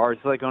new cars.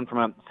 It's like going from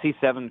a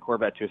C7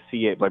 Corvette to a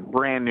C8, like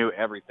brand new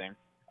everything.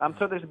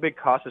 So there's a big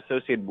cost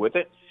associated with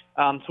it.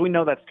 So we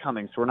know that's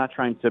coming. So we're not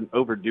trying to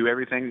overdo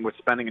everything with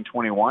spending in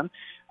 21.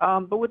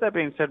 But with that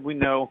being said, we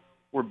know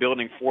we're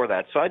building for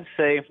that. So I'd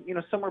say,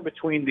 somewhere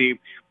between the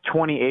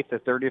 28th to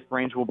 30th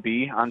range will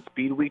be on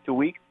speed week to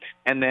week.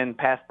 And then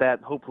past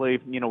that, hopefully,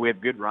 we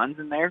have good runs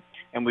in there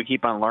and we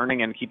keep on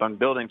learning and keep on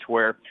building to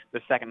where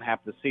the second half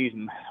of the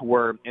season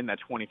we're in that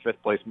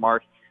 25th place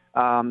mark.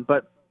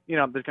 But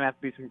there's going to have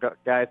to be some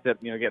guys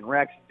that, get in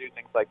wrecks and do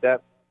things like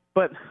that.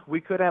 But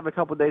we could have a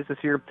couple of days this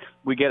year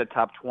we get a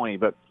top 20.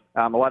 But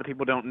a lot of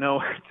people don't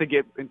know to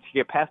get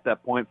past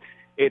that point.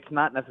 It's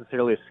not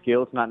necessarily a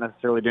skill. It's not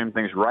necessarily doing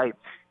things right.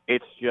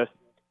 It's just,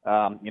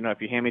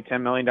 if you hand me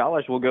 $10 million,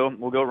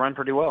 we'll go run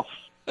pretty well.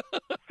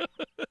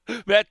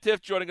 Matt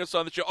Tifft joining us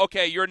on the show.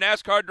 Okay, you're a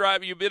NASCAR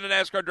driver. You've been a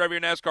NASCAR driver.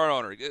 You're a NASCAR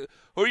owner.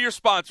 Who are your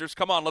sponsors?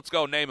 Come on, let's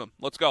go. Name them.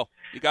 Let's go.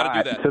 You got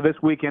to do that. So this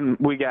weekend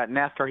we got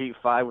NASCAR Heat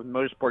 5 with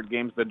Motorsport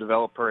Games, the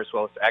developer, as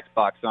well as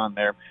Xbox on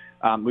there.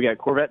 We got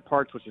Corvette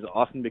parts, which is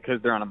awesome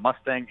because they're on a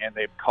Mustang, and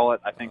they call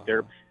it, I think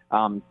they're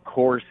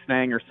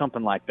Corsang or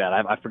something like that.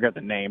 I forget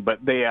the name,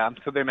 but they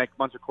make a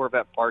bunch of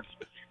Corvette parts.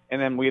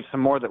 And then we have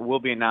some more that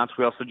will be announced.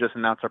 We also just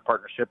announced our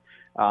partnership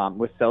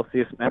with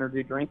Celsius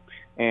Energy Drink.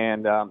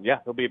 And,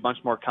 there'll be a bunch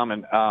more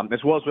coming.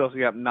 As well as we also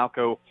got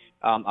Nalco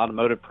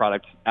Automotive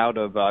Products out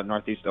of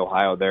Northeast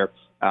Ohio there,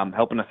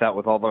 helping us out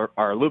with all of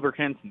our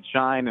lubricants and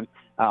shine and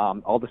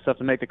all the stuff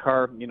to make the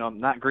car,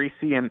 not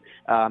greasy and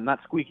not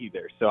squeaky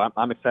there. So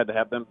I'm excited to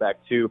have them back,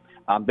 too.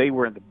 They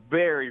were in the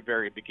very,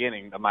 very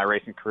beginning of my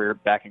racing career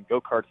back in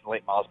go-karts and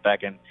late models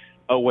back in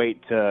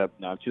 2008 to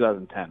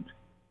 2010.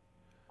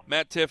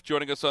 Matt Tifft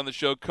joining us on the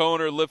show.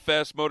 Co-owner Live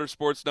Fast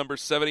Motorsports number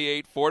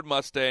 78 Ford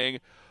Mustang.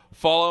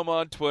 Follow him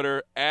on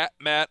Twitter at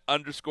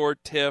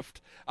Matt_Tifft.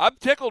 I'm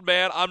tickled,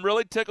 man. I'm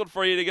really tickled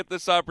for you to get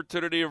this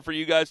opportunity and for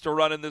you guys to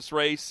run in this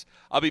race.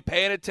 I'll be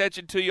paying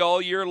attention to you all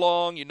year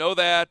long. You know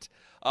that.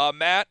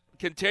 Matt,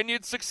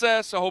 continued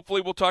success.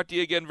 Hopefully we'll talk to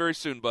you again very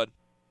soon, bud.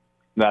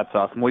 That's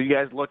awesome. Well, you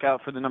guys look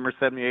out for the number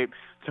 78.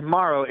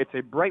 Tomorrow, it's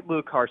a bright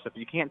blue car, so if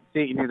you can't see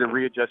it, you need to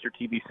readjust your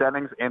TV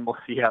settings, and we'll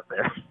see you out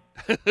there.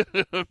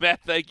 Matt,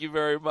 thank you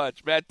very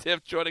much. Matt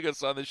Tifft joining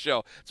us on the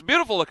show. It's a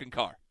beautiful-looking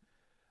car.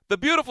 The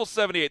beautiful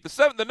 78.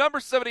 The number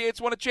 78's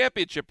won a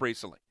championship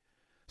recently,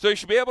 so you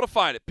should be able to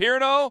find it.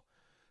 Pirno,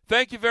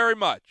 thank you very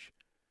much.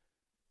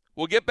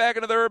 We'll get back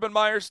into the Urban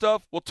Meyer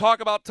stuff. We'll talk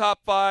about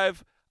top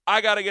 5. I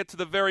got to get to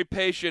the very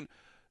patient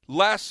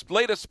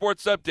latest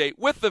sports update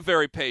with the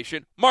very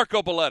patient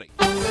Marco Belletti.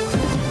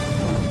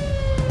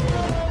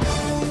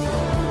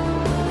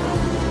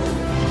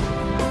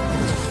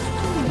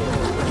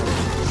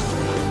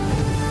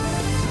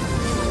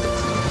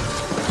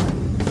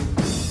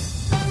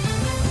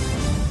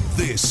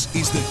 This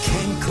is the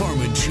Ken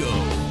Carman Show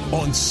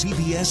on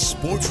CBS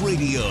Sports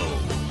Radio.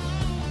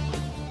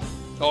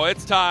 Oh,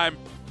 it's time.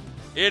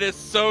 It is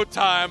so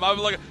time. I'm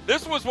looking.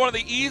 This was one of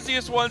the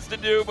easiest ones to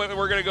do, but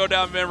we're going to go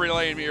down memory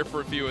lane here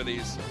for a few of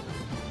these.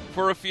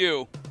 For a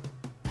few.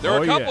 There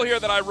are a couple here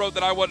that I wrote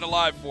that I wasn't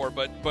alive for,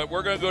 but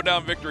we're going to go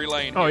down victory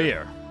lane here. Oh,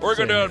 yeah. We're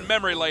going to go down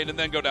memory lane and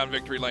then go down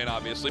victory lane,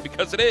 obviously,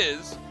 because it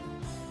is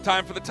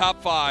time for the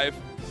top 5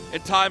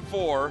 and time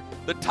for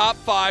the top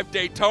 5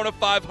 Daytona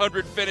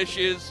 500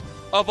 finishes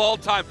of all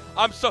time.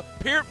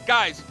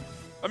 Guys,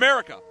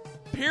 America,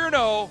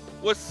 Pierno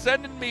was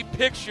sending me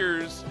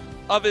pictures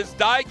of his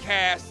die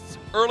casts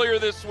earlier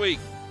this week.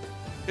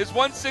 His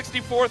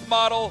 164th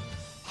model,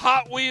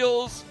 Hot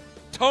Wheels,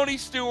 Tony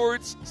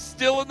Stewart's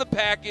still in the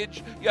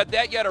package. You got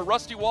that. You had a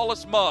Rusty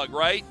Wallace mug,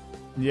 right?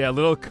 Yeah,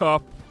 little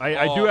cup.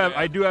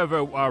 I do have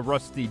a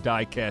Rusty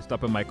die cast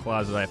up in my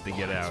closet. I have to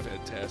get out.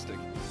 Fantastic.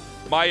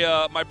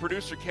 My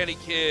producer Kenny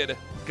Kidd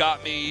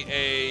got me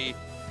a.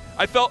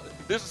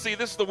 This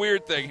is the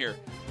weird thing here.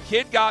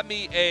 Kidd got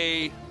me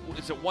a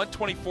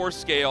 124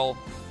 scale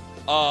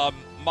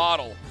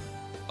model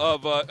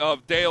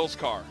of Dale's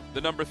car,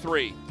 the number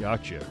 3.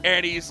 Gotcha.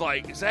 And he's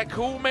like, "Is that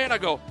cool, man?" I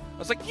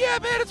was like, "Yeah,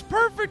 man, it's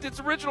perfect. It's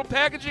original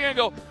packaging." I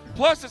go,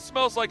 "Plus, it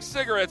smells like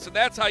cigarettes, and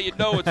that's how you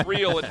know it's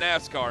real in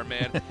NASCAR,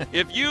 man.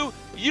 If you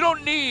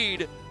don't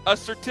need a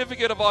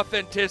certificate of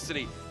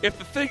authenticity. If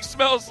the thing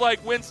smells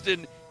like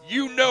Winston,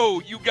 you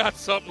know you got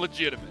something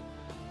legitimate."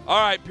 All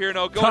right,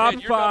 Pierno, go ahead. Top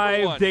You're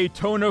number 5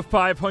 Daytona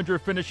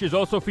 500 finishes.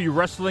 Also for you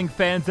wrestling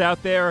fans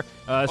out there,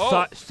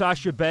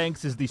 Sasha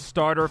Banks is the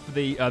starter for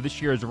the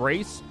this year's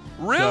race.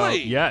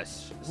 Really? So,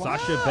 yes. Wow.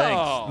 Sasha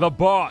Banks, the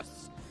boss.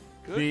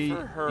 Good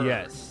for her.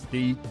 Yes,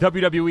 the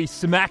WWE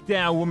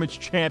SmackDown Women's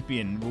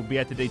Champion will be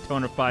at the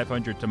Daytona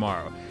 500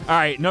 tomorrow. All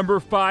right, number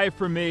 5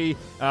 for me,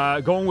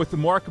 going with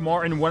Mark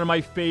Martin, one of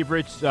my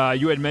favorites.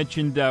 You had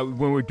mentioned when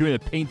we were doing the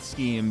paint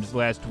schemes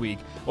last week.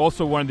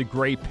 Also one of the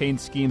great paint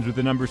schemes with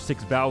the number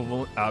 6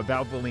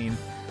 Valvoline.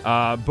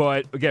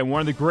 But, again, one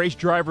of the greatest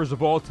drivers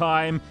of all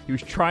time. He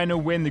was trying to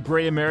win the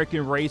Great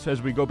American Race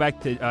as we go back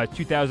to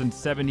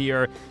 2007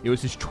 here. It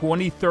was his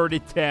 23rd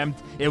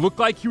attempt. It looked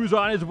like he was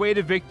on his way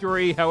to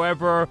victory.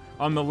 However,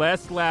 on the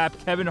last lap,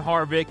 Kevin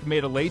Harvick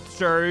made a late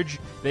surge.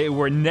 They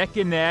were neck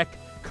and neck.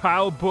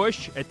 Kyle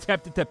Busch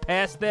attempted to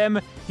pass them.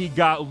 He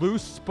got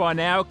loose, spun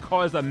out,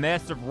 caused a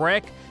massive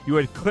wreck. You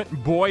had Clinton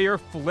Boyer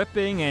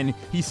flipping, and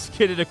he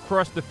skidded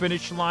across the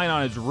finish line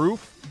on his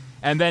roof.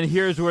 And then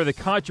here's where the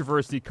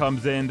controversy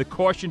comes in. The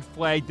caution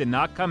flag did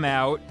not come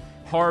out.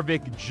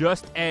 Harvick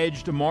just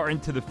edged Martin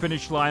to the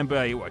finish line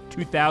by,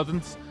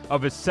 0.02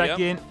 of a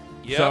second.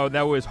 Yep. So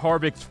that was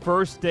Harvick's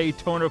first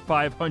Daytona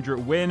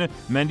 500 win.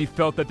 Mendy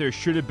felt that there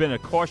should have been a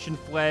caution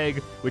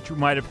flag, which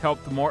might have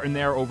helped Martin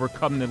there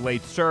overcome the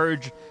late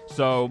surge.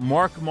 So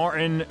Mark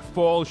Martin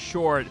falls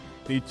short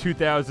the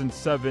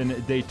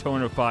 2007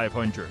 Daytona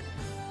 500.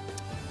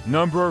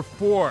 Number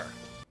 4.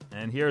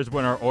 And here's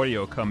when our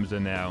audio comes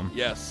in now.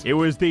 Yes. It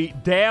was the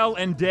Dale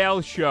and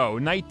Dale Show,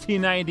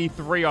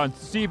 1993 on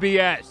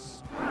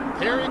CBS.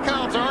 Here he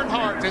comes,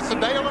 Earnhardt. It's the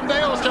Dale and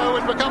Dale Show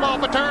as we come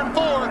off of turn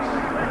 4.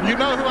 You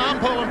know who I'm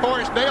pulling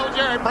for. It's Dale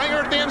Jarrett. Bring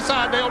her to the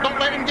inside, Dale. Don't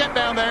let him get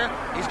down there.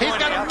 He's going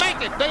to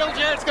make it. Dale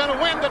Jarrett's going to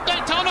win the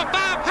Daytona 500.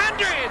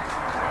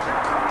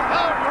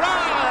 All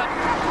right.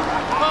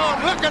 Oh,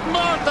 look at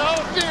Martha.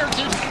 Oh, dear.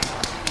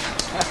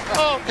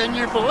 Oh, can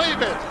you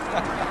believe it?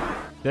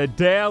 The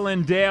Dale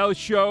and Dale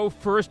Show,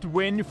 first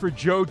win for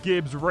Joe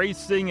Gibbs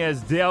Racing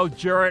as Dale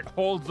Jarrett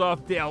holds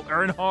off Dale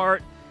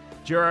Earnhardt.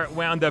 Jarrett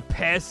wound up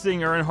passing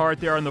Earnhardt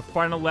there on the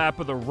final lap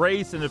of the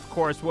race, and of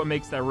course what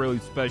makes that really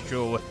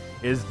special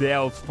is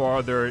Dale's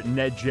father,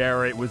 Ned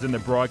Jarrett, was in the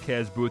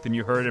broadcast booth, and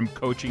you heard him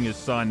coaching his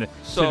son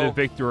to the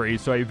victory,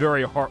 so a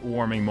very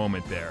heartwarming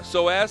moment there.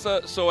 So as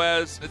this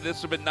would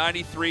have been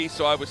 93,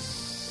 so I was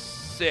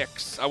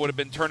 6. I would have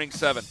been turning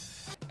 7.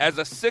 As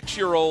a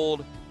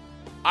 6-year-old,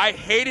 I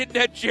hated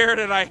Ned Jarrett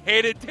and I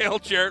hated Dale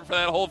Jarrett for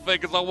that whole thing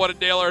because I wanted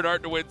Dale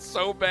Earnhardt to win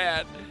so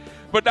bad.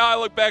 But now I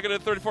look back at the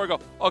 34 and go,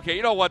 okay,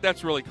 you know what?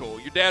 That's really cool.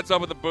 Your dad's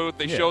up in the booth.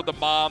 They showed the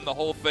mom, the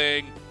whole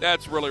thing.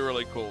 That's really,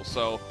 really cool.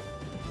 So,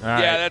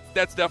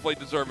 that's definitely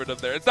deserving of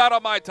there. It's not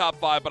on my top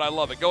 5, but I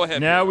love it. Go ahead.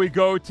 Now we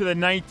go to the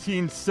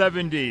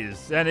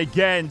 1970s. And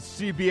again,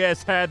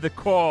 CBS had the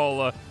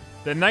call.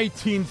 The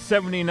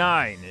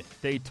 1979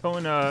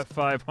 Daytona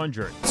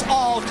 500. It's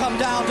all come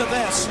down to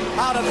this.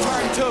 Out of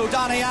turn 2,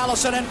 Donnie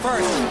Allison in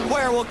first.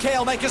 Where will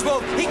Cale make his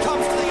move? He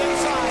comes to the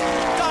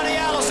inside. Donnie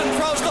Allison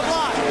throws the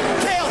block.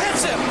 Cale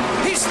hits him.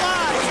 He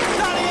slides.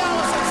 Donnie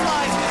Allison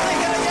slides. They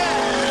hit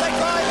again. They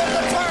drive into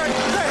the turn.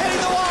 They're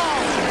hitting the wall.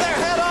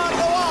 They're head on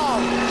the wall.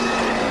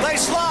 They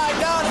slide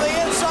down to the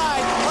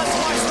inside. Let's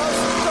watch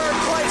those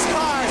third-place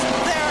cars.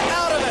 They're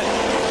out of it.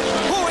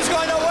 Who is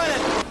going to win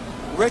it?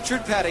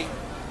 Richard Petty,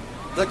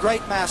 the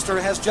great master,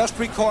 has just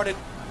recorded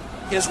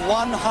his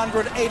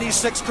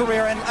 186th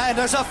career, and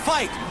there's a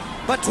fight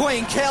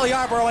between Cale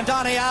Yarborough and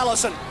Donnie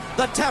Allison.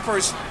 The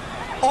tempers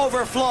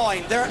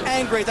overflowing. They're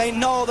angry. They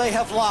know they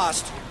have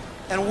lost.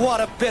 And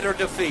what a bitter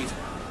defeat.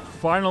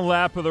 Final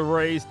lap of the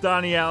race,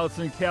 Donnie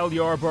Allison, Cale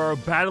Yarborough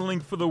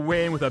battling for the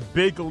win with a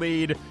big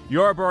lead.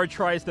 Yarborough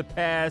tries to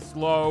pass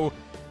low.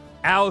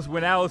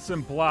 When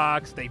Allison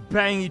blocks, they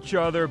bang each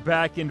other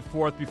back and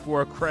forth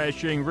before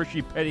crashing.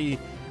 Richard Petty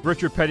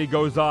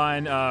goes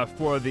on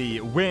for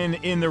the win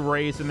in the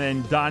race, and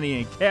then Donnie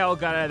and Cale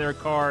got out of their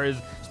cars,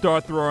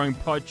 start throwing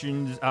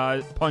punches.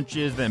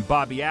 Then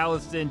Bobby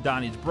Allison,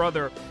 Donnie's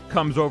brother,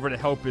 comes over to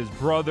help his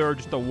brother.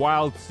 Just a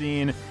wild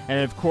scene.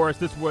 And of course,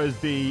 this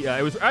was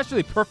it was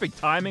actually perfect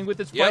timing with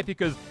this fight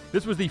because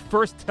this was the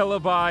first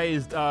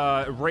televised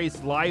race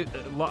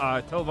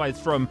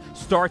televised from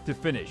start to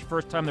finish.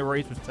 First time the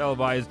race was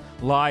televised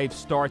live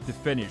start to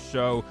finish.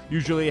 So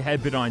usually it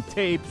had been on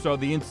tape. So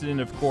the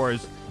incident, of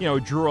course,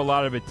 drew a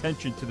lot of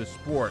attention to the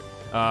sport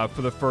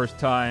for the first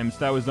time. So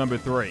that was number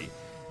 3.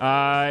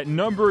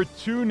 Number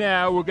 2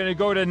 now, we're going to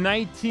go to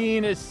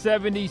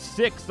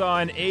 1976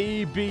 on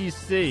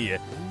ABC.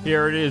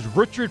 Here it is,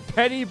 Richard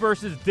Petty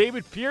versus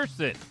David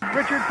Pearson.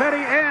 Richard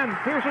Petty and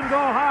Pearson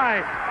go high.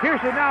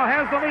 Pearson now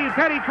has the lead.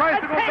 Petty tries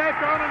to go back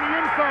down on the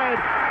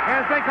inside.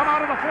 As they come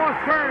out of the 4th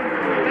turn,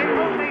 they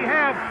only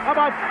have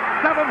about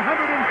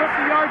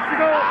 750 yards to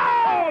go.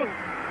 Oh!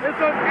 It's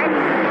a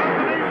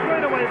absolute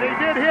straightaway. They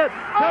did hit.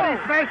 Petty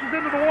smashes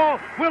into the wall.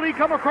 Will he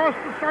come across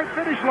the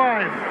start-finish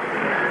line?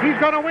 He's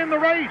going to win the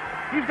race.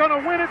 He's going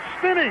to win it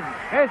spinning,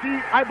 as he,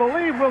 I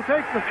believe, will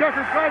take the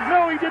checkered flag.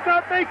 No, he did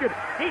not make it.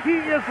 He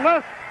is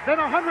less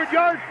than 100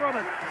 yards from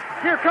it.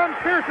 Here comes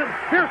Pearson.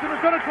 Pearson is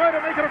going to try to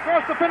make it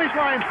across the finish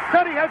line.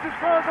 Petty has his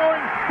car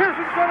going.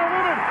 Pearson's going to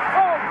win it.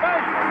 Oh,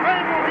 Bash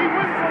Randall, he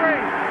wins the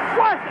race.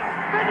 What a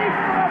finish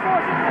for a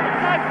motor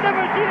race. I've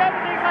never seen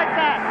anything like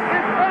that.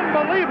 It's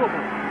unbelievable.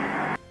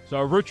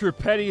 So Richard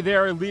Petty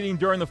there leading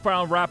during the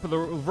final lap of the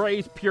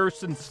race.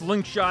 Pearson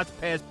slingshots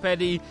past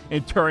Petty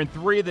in turn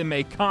 3. They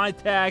make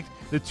contact.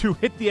 The two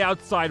hit the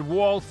outside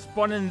wall,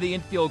 spun into the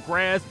infield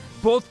grass.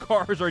 Both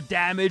cars are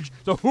damaged.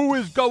 So who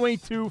is going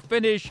to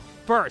finish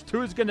first?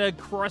 Who's going to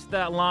cross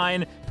that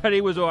line?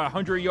 Petty was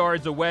 100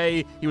 yards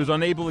away. He was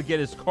unable to get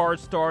his car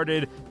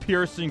started.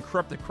 Pearson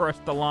crept across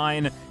the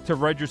line to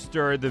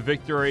register the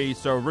victory.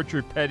 So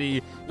Richard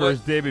Petty versus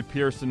David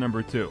Pearson,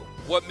 number 2.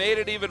 What made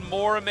it even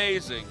more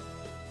amazing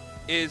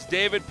is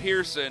David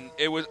Pearson.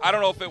 I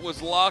don't know if it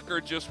was luck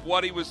or just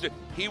what he was doing.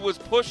 He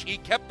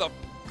kept the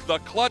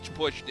clutch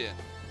pushed in.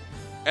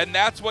 And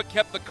that's what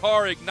kept the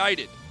car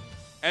ignited.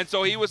 And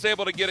so he was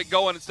able to get it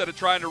going instead of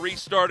trying to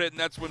restart it, and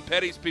that's when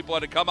Petty's people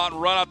had to come out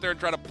and run out there and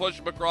try to push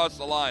him across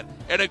the line.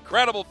 An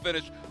incredible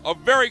finish. A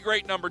very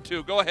great number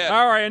 2. Go ahead.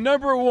 All right,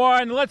 number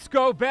 1, let's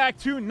go back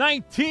to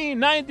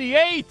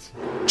 1998.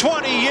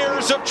 20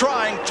 years of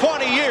trying,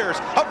 20 years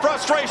of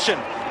frustration.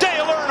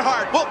 Dale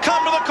Earnhardt will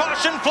come to the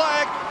caution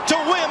flag to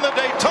win the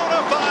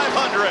Daytona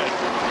 500.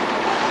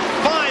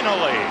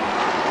 Finally,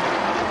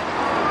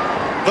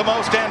 the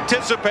most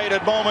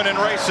anticipated moment in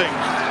racing.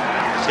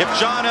 If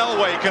John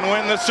Elway can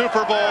win the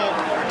Super Bowl,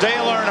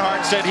 Dale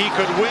Earnhardt said he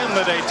could win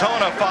the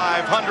Daytona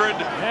 500.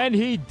 And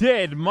he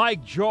did.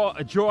 Mike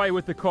Joy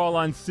with the call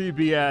on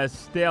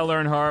CBS. Dale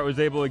Earnhardt was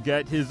able to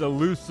get his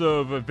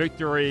elusive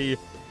victory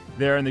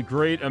there in the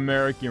Great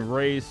American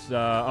Race.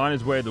 On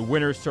his way to the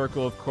winner's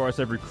circle, of course,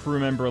 every crew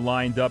member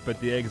lined up at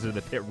the exit of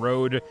the pit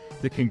road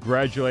to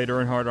congratulate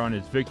Earnhardt on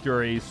his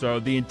victory. So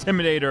the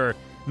Intimidator,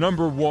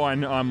 number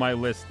 1 on my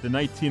list, the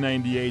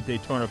 1998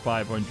 Daytona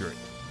 500.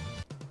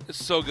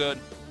 It's so good.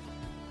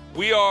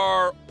 We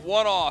are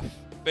one off,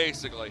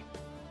 basically.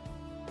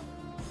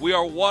 We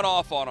are one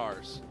off on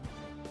ours.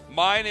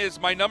 My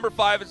number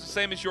 5 is the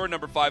same as your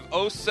number 5.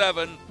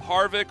 07,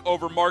 Harvick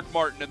over Mark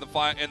Martin in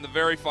the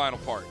very final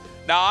part.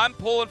 Now, I'm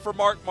pulling for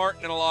Mark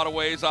Martin in a lot of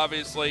ways,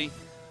 obviously,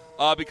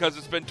 because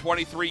it's been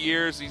 23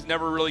 years. He's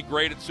never really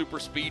great at super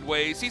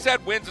speedways. He's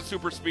had wins at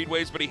super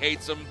speedways, but he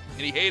hates them.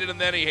 And he hated them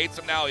then, he hates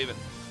them now even.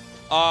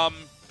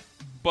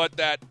 But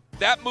that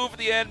move at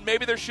the end,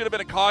 maybe there should have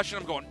been a caution.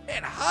 I'm going,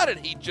 man, how did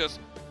he just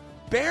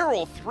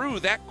barrel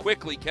through that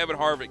quickly? Kevin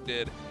Harvick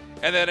did,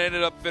 and then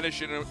ended up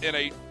finishing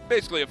in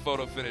basically a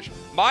photo finish.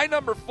 My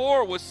number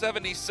 4 was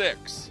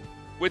 76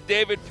 with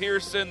David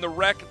Pearson. The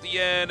wreck at the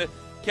end,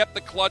 kept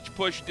the clutch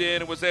pushed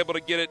in, and was able to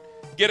get it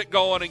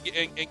going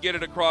and get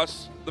it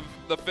across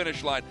the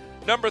finish line.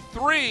 Number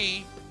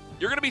 3,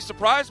 you're going to be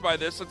surprised by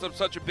this since I'm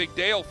such a big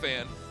Dale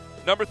fan.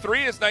 Number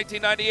 3 is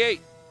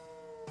 1998.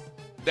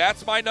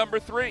 That's my number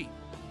 3.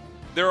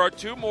 There are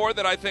 2 more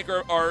that I think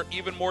are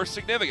even more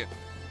significant.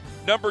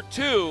 Number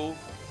 2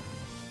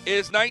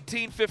 is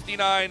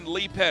 1959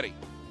 Lee Petty.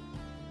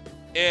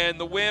 And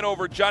the win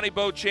over Johnny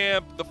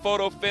Beauchamp, the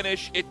photo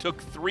finish, it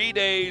took 3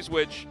 days,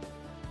 which,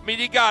 I mean,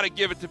 you got to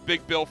give it to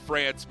Big Bill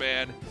France,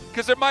 man.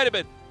 Because they might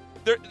have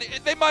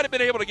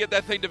been able to get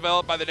that thing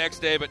developed by the next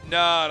day, but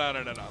no.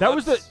 That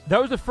was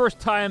the first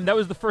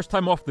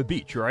time off the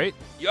beach, right?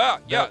 Yeah.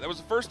 That was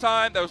the first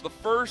time. That was the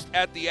first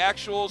at the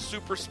actual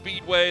super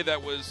speedway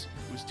that was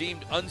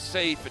deemed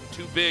unsafe and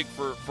too big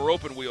for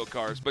open wheel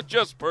cars, but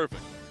just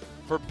perfect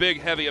for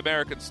big, heavy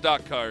American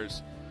stock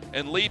cars.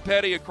 And Lee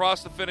Petty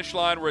across the finish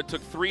line where it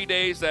took 3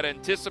 days, that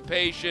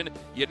anticipation.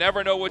 You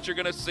never know what you're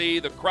going to see.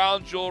 The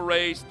crown jewel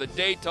race, the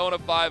Daytona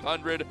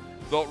 500,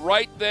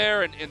 right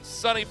there in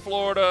sunny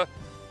Florida.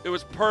 It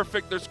was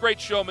perfect. There's great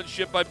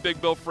showmanship by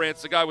Big Bill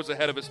France. The guy was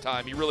ahead of his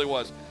time. He really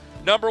was.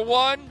 Number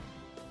one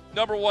is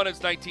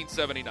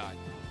 1979.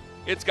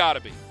 It's got to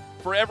be.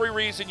 For every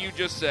reason you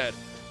just said.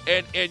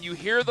 And you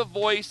hear the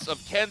voice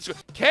of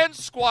Ken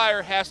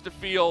Squire has to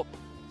feel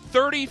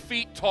 30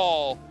 feet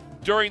tall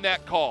during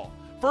that call.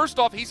 First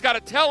off, he's got to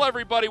tell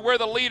everybody where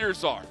the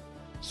leaders are.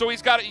 So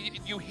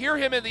you hear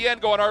him in the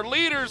end going, our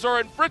leaders are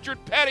in,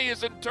 Richard Petty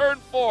is in turn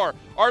 4.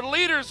 Our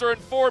leaders are in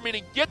 4,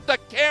 meaning get the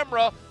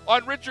camera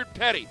on Richard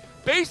Petty.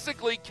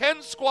 Basically,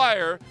 Ken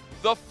Squire,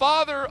 the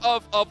father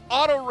of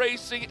auto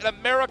racing in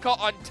America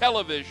on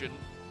television,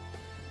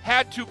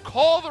 had to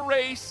call the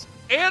race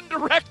and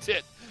direct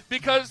it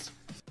because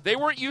they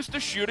weren't used to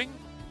shooting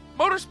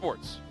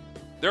motorsports.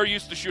 They're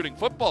used to shooting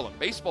football and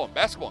baseball and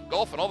basketball and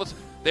golf and all this.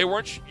 They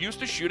weren't used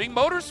to shooting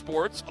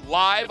motorsports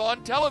live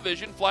on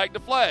television, flag to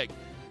flag.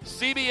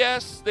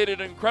 CBS, they did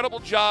an incredible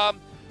job.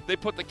 They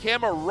put the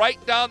camera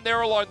right down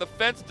there along the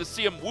fence to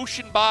see him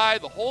whooshing by,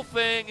 the whole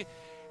thing,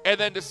 and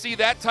then to see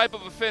that type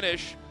of a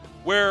finish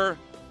where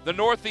the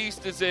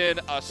Northeast is in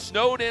a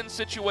snowed-in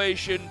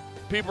situation.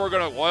 People are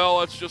going to, well,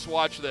 let's just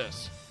watch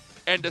this.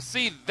 And to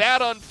see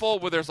that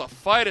unfold where there's a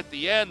fight at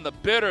the end, the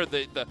bitter,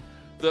 the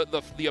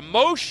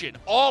emotion,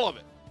 all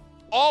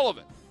of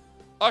it,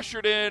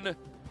 ushered in,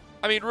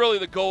 I mean, really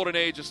the golden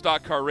age of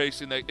stock car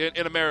racing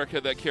in America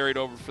that carried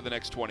over for the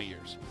next 20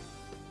 years.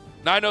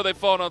 Now, I know they've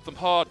fallen on some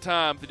hard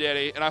times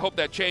today, and I hope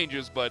that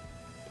changes, but,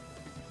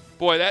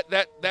 boy,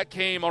 that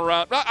came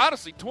around,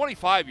 honestly,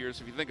 25 years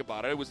if you think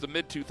about it. It was the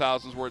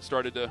mid-2000s where it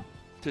started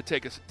to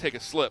take a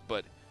slip,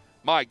 but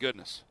my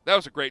goodness, that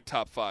was a great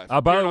top 5.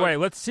 By the way,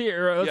 let's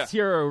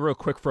hear real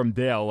quick from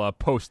Dale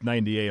post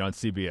 98 on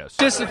CBS.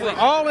 Just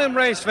all them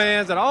race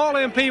fans and all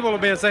them people have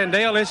been saying,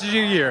 Dale, this is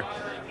your year.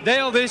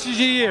 Dale, this is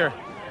your year.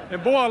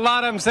 And, boy, a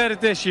lot of them said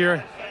it this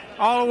year,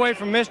 all the way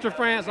from Mr.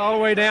 France all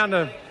the way down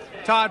to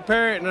Todd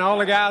Parrott and all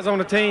the guys on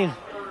the team.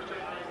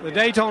 The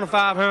Daytona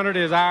 500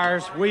 is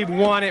ours. We've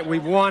won it.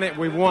 We've won it.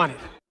 We've won it.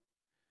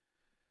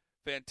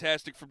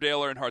 Fantastic from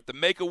Dale Earnhardt. The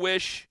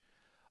Make-A-Wish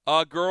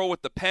girl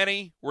with the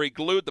penny, where he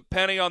glued the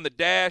penny on the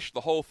dash,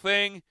 the whole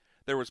thing.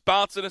 There was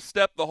bouncing a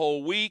step the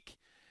whole week.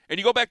 And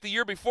you go back the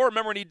year before,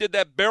 remember when he did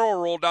that barrel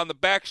roll down the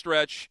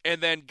backstretch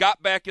and then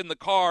got back in the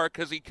car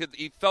because he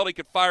felt he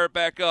could fire it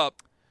back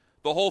up.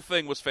 The whole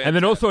thing was fantastic. And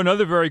then also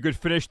another very good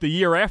finish the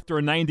year after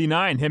in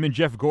 99, him and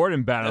Jeff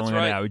Gordon battling it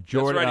out.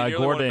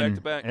 Gordon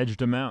edged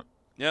him out.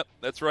 Yep,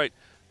 that's right.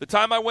 The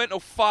time I went in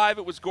 05,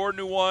 it was Gordon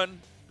who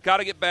won. Got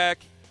to get back.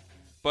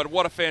 But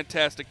what a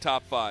fantastic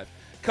top 5.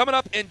 Coming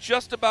up in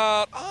just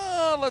about,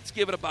 let's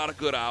give it about a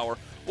good hour.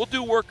 We'll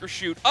do work or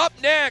shoot. Up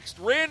next,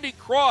 Randy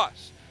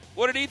Cross.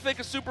 What did he think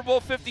of Super Bowl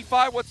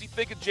 55? What's he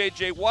think of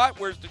J.J. Watt?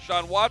 Where's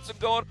Deshaun Watson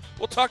going?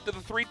 We'll talk to the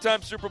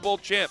 3-time Super Bowl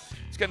champ.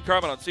 It's Ken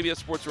Carman on CBS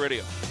Sports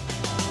Radio.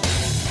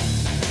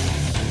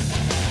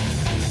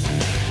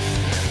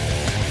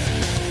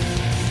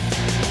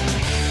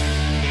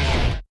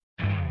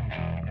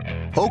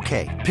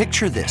 Okay,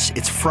 picture this.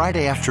 It's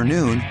Friday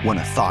afternoon when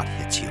a thought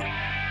hits you.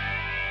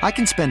 I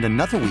can spend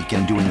another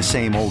weekend doing the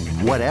same old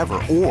whatever,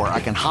 or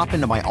I can hop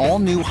into my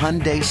all-new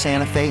Hyundai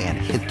Santa Fe and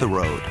hit the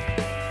road.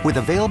 With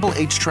available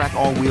H-Track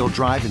all-wheel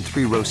drive and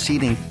 3-row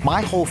seating, my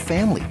whole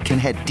family can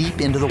head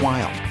deep into the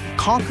wild.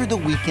 Conquer the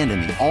weekend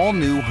in the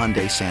all-new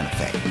Hyundai Santa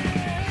Fe.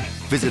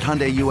 Visit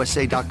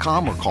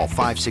HyundaiUSA.com or call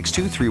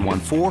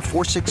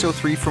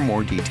 562-314-4603 for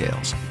more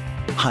details.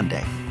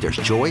 Hyundai, there's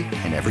joy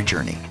in every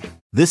journey.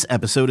 This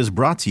episode is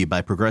brought to you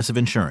by Progressive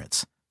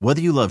Insurance.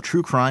 Whether you love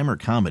true crime or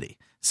comedy,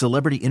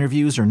 celebrity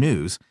interviews or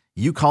news,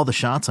 you call the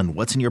shots on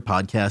what's in your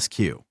podcast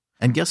queue.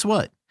 And guess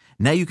what?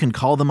 Now you can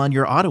call them on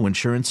your auto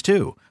insurance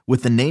too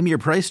with the Name Your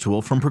Price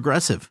tool from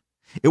Progressive.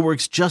 It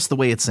works just the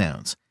way it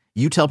sounds.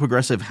 You tell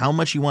Progressive how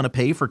much you want to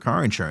pay for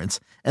car insurance,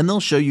 and they'll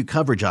show you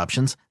coverage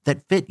options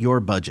that fit your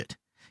budget.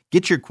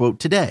 Get your quote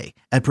today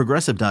at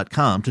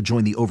Progressive.com to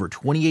join the over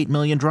 28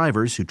 million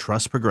drivers who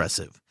trust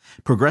Progressive.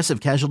 Progressive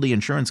Casualty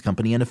Insurance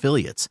Company and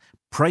Affiliates.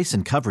 Price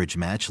and coverage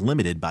match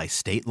limited by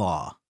state law.